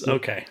ends.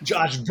 Okay.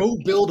 Josh, go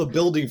build a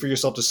building for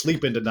yourself to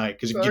sleep in tonight,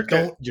 because if you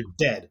don't, you're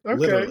dead. Okay.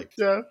 Literally.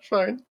 Yeah,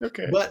 fine.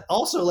 Okay. But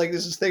also, like,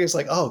 this thing is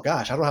like, oh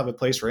gosh, I don't have a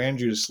place for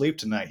Andrew to sleep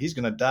tonight. He's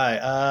gonna die.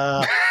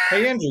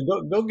 Hey Andrew,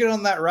 go get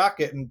on that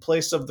rocket in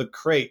place of the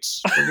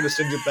crates. We're gonna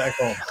send you back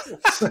home.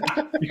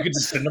 You can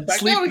just send them back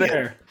sleep down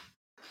there.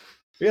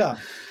 Again. Yeah.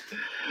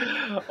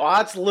 Well,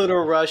 that's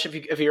Lunar Rush.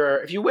 If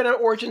you win at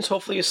Origins,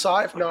 hopefully you saw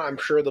it. If not, I'm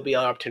sure there'll be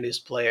other opportunities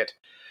to play it.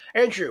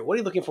 Andrew, what are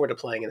you looking forward to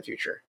playing in the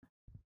future?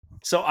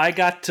 So I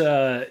got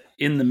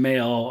in the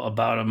mail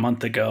about a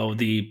month ago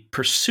the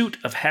Pursuit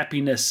of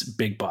Happiness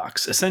Big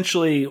Box,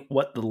 essentially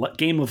what the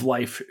game of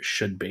life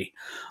should be.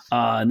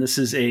 And this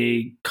is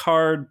a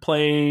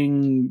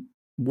card-playing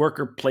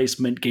worker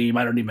placement game.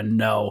 I don't even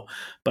know,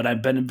 but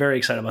I've been very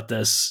excited about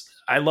this.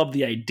 I love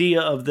the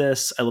idea of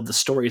this. I love the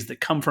stories that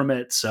come from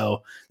it.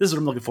 So this is what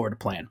I'm looking forward to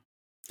playing.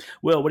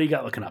 Will, what do you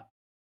got looking up?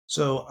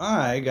 So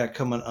I got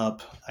coming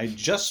up, I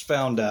just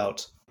found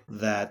out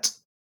that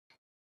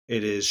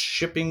it is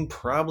shipping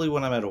probably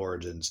when I'm at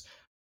Origins.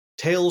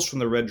 Tales from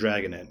the Red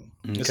Dragon Inn.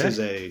 Okay. This is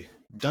a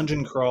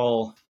dungeon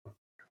crawl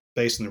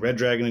based in the Red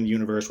Dragon Inn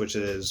universe, which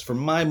is, for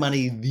my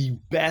money, the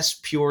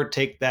best pure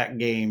take that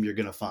game you're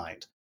going to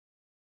find.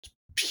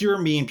 Pure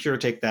mean, pure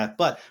take that.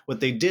 But what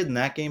they did in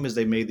that game is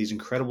they made these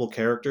incredible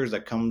characters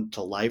that come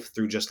to life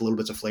through just little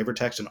bits of flavor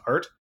text and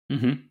art.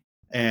 Mm-hmm.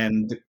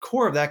 And the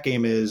core of that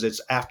game is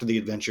it's after the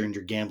adventure and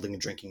you're gambling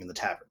and drinking in the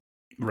tavern.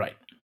 Right.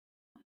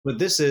 But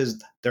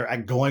they're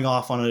going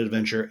off on an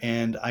adventure,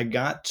 and I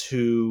got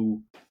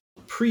to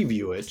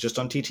preview it just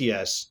on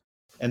TTS,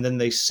 and then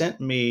they sent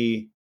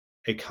me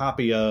a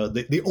copy of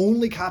the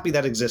only copy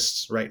that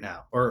exists right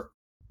now, or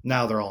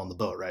now they're all on the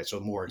boat, right? So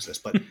more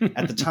exists. But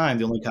at the time,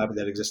 the only copy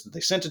that existed, they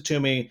sent it to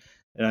me,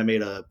 and I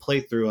made a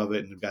playthrough of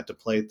it and got to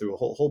play through a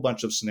whole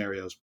bunch of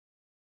scenarios.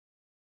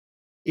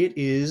 It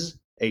is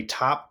a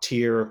top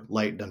tier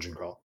light dungeon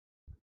crawl.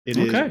 It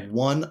is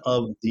one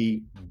of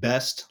the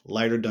best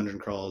lighter dungeon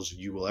crawls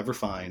you will ever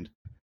find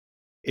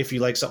if you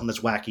like something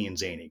that's wacky and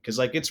zany. Because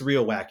it's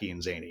real wacky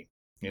and zany,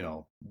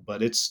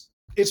 but it's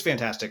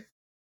fantastic.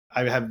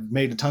 I have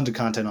made tons of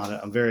content on it.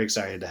 I'm very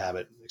excited to have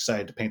it.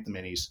 Excited to paint the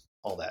minis,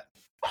 all that.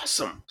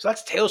 Awesome. So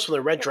that's Tales from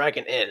the Red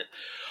Dragon Inn.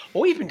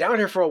 Well, we've been down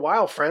here for a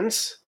while,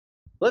 friends.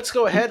 Let's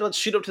go ahead, let's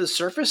shoot up to the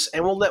surface,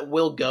 and we'll let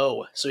Will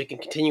go so he can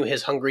continue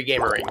his hungry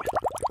gamering.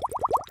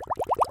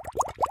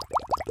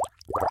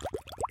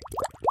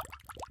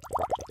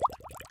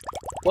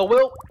 Well,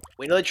 Will,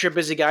 we know that you're a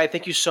busy guy.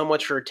 Thank you so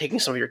much for taking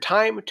some of your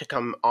time to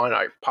come on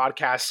our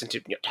podcast and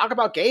to talk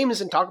about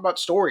games and talk about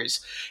stories.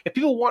 If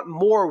people want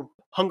more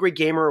hungry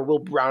gamer Will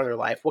Brown in their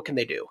life, what can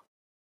they do?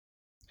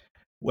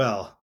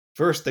 Well,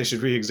 first they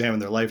should re-examine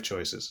their life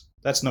choices.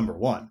 That's number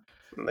one,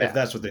 if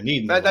that's what they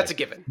need. That's a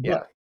given,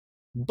 yeah.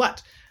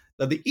 But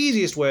the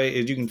easiest way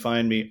is you can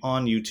find me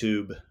on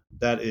YouTube.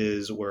 That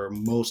is where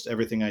most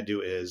everything I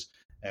do is.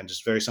 And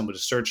just very simple to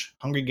search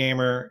Hungry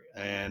Gamer.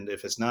 And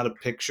if it's not a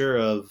picture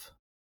of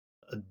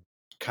a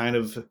kind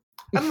of, I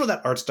don't know what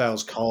that art style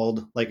is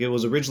called. It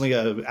was originally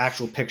an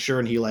actual picture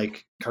and he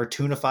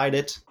cartoonified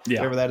it,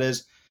 whatever that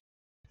is.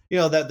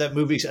 That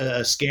movie,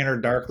 Scanner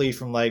Darkly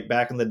from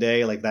back in the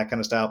day, that kind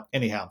of style.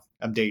 Anyhow,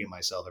 I'm dating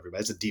myself,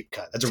 everybody. It's a deep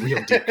cut. That's a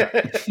real deep cut.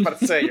 I was about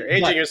to say, you're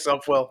aging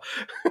yourself, Will.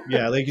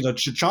 Yeah,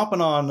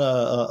 chomping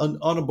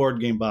on a board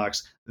game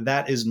box.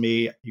 That is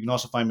me. You can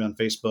also find me on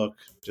Facebook.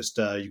 Just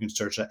you can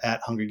search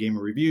at Hungry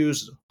Gamer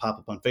Reviews, pop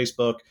up on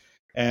Facebook.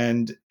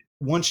 And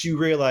once you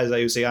realize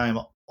that, you say, I am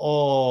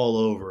all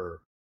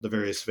over the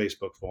various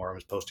Facebook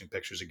forums, posting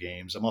pictures of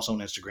games. I'm also on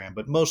Instagram,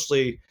 but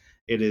mostly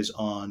it is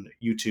on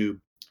YouTube.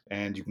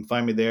 And you can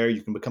find me there.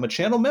 You can become a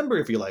channel member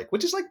if you like,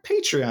 which is like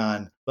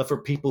Patreon, but for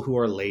people who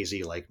are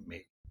lazy like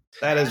me.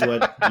 That is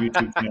what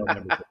YouTube channel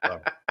membership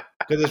are.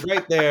 Because it's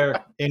right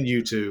there in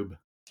YouTube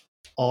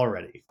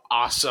already.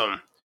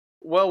 Awesome.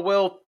 Well,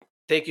 Will,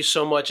 thank you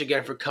so much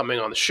again for coming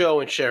on the show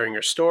and sharing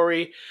your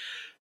story.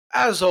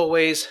 As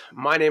always,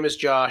 my name is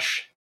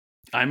Josh.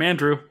 I'm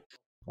Andrew.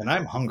 And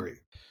I'm hungry.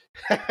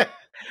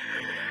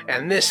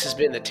 And this has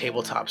been the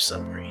Tabletop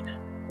Submarine.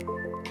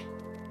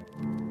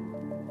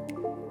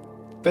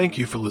 Thank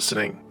you for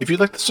listening. If you'd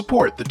like to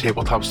support the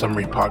Tabletop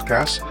Submarine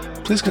podcast,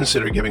 please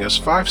consider giving us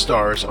 5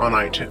 stars on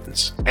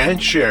iTunes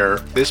and share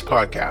this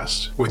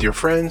podcast with your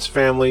friends,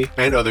 family,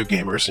 and other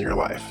gamers in your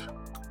life.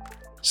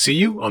 See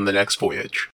you on the next voyage.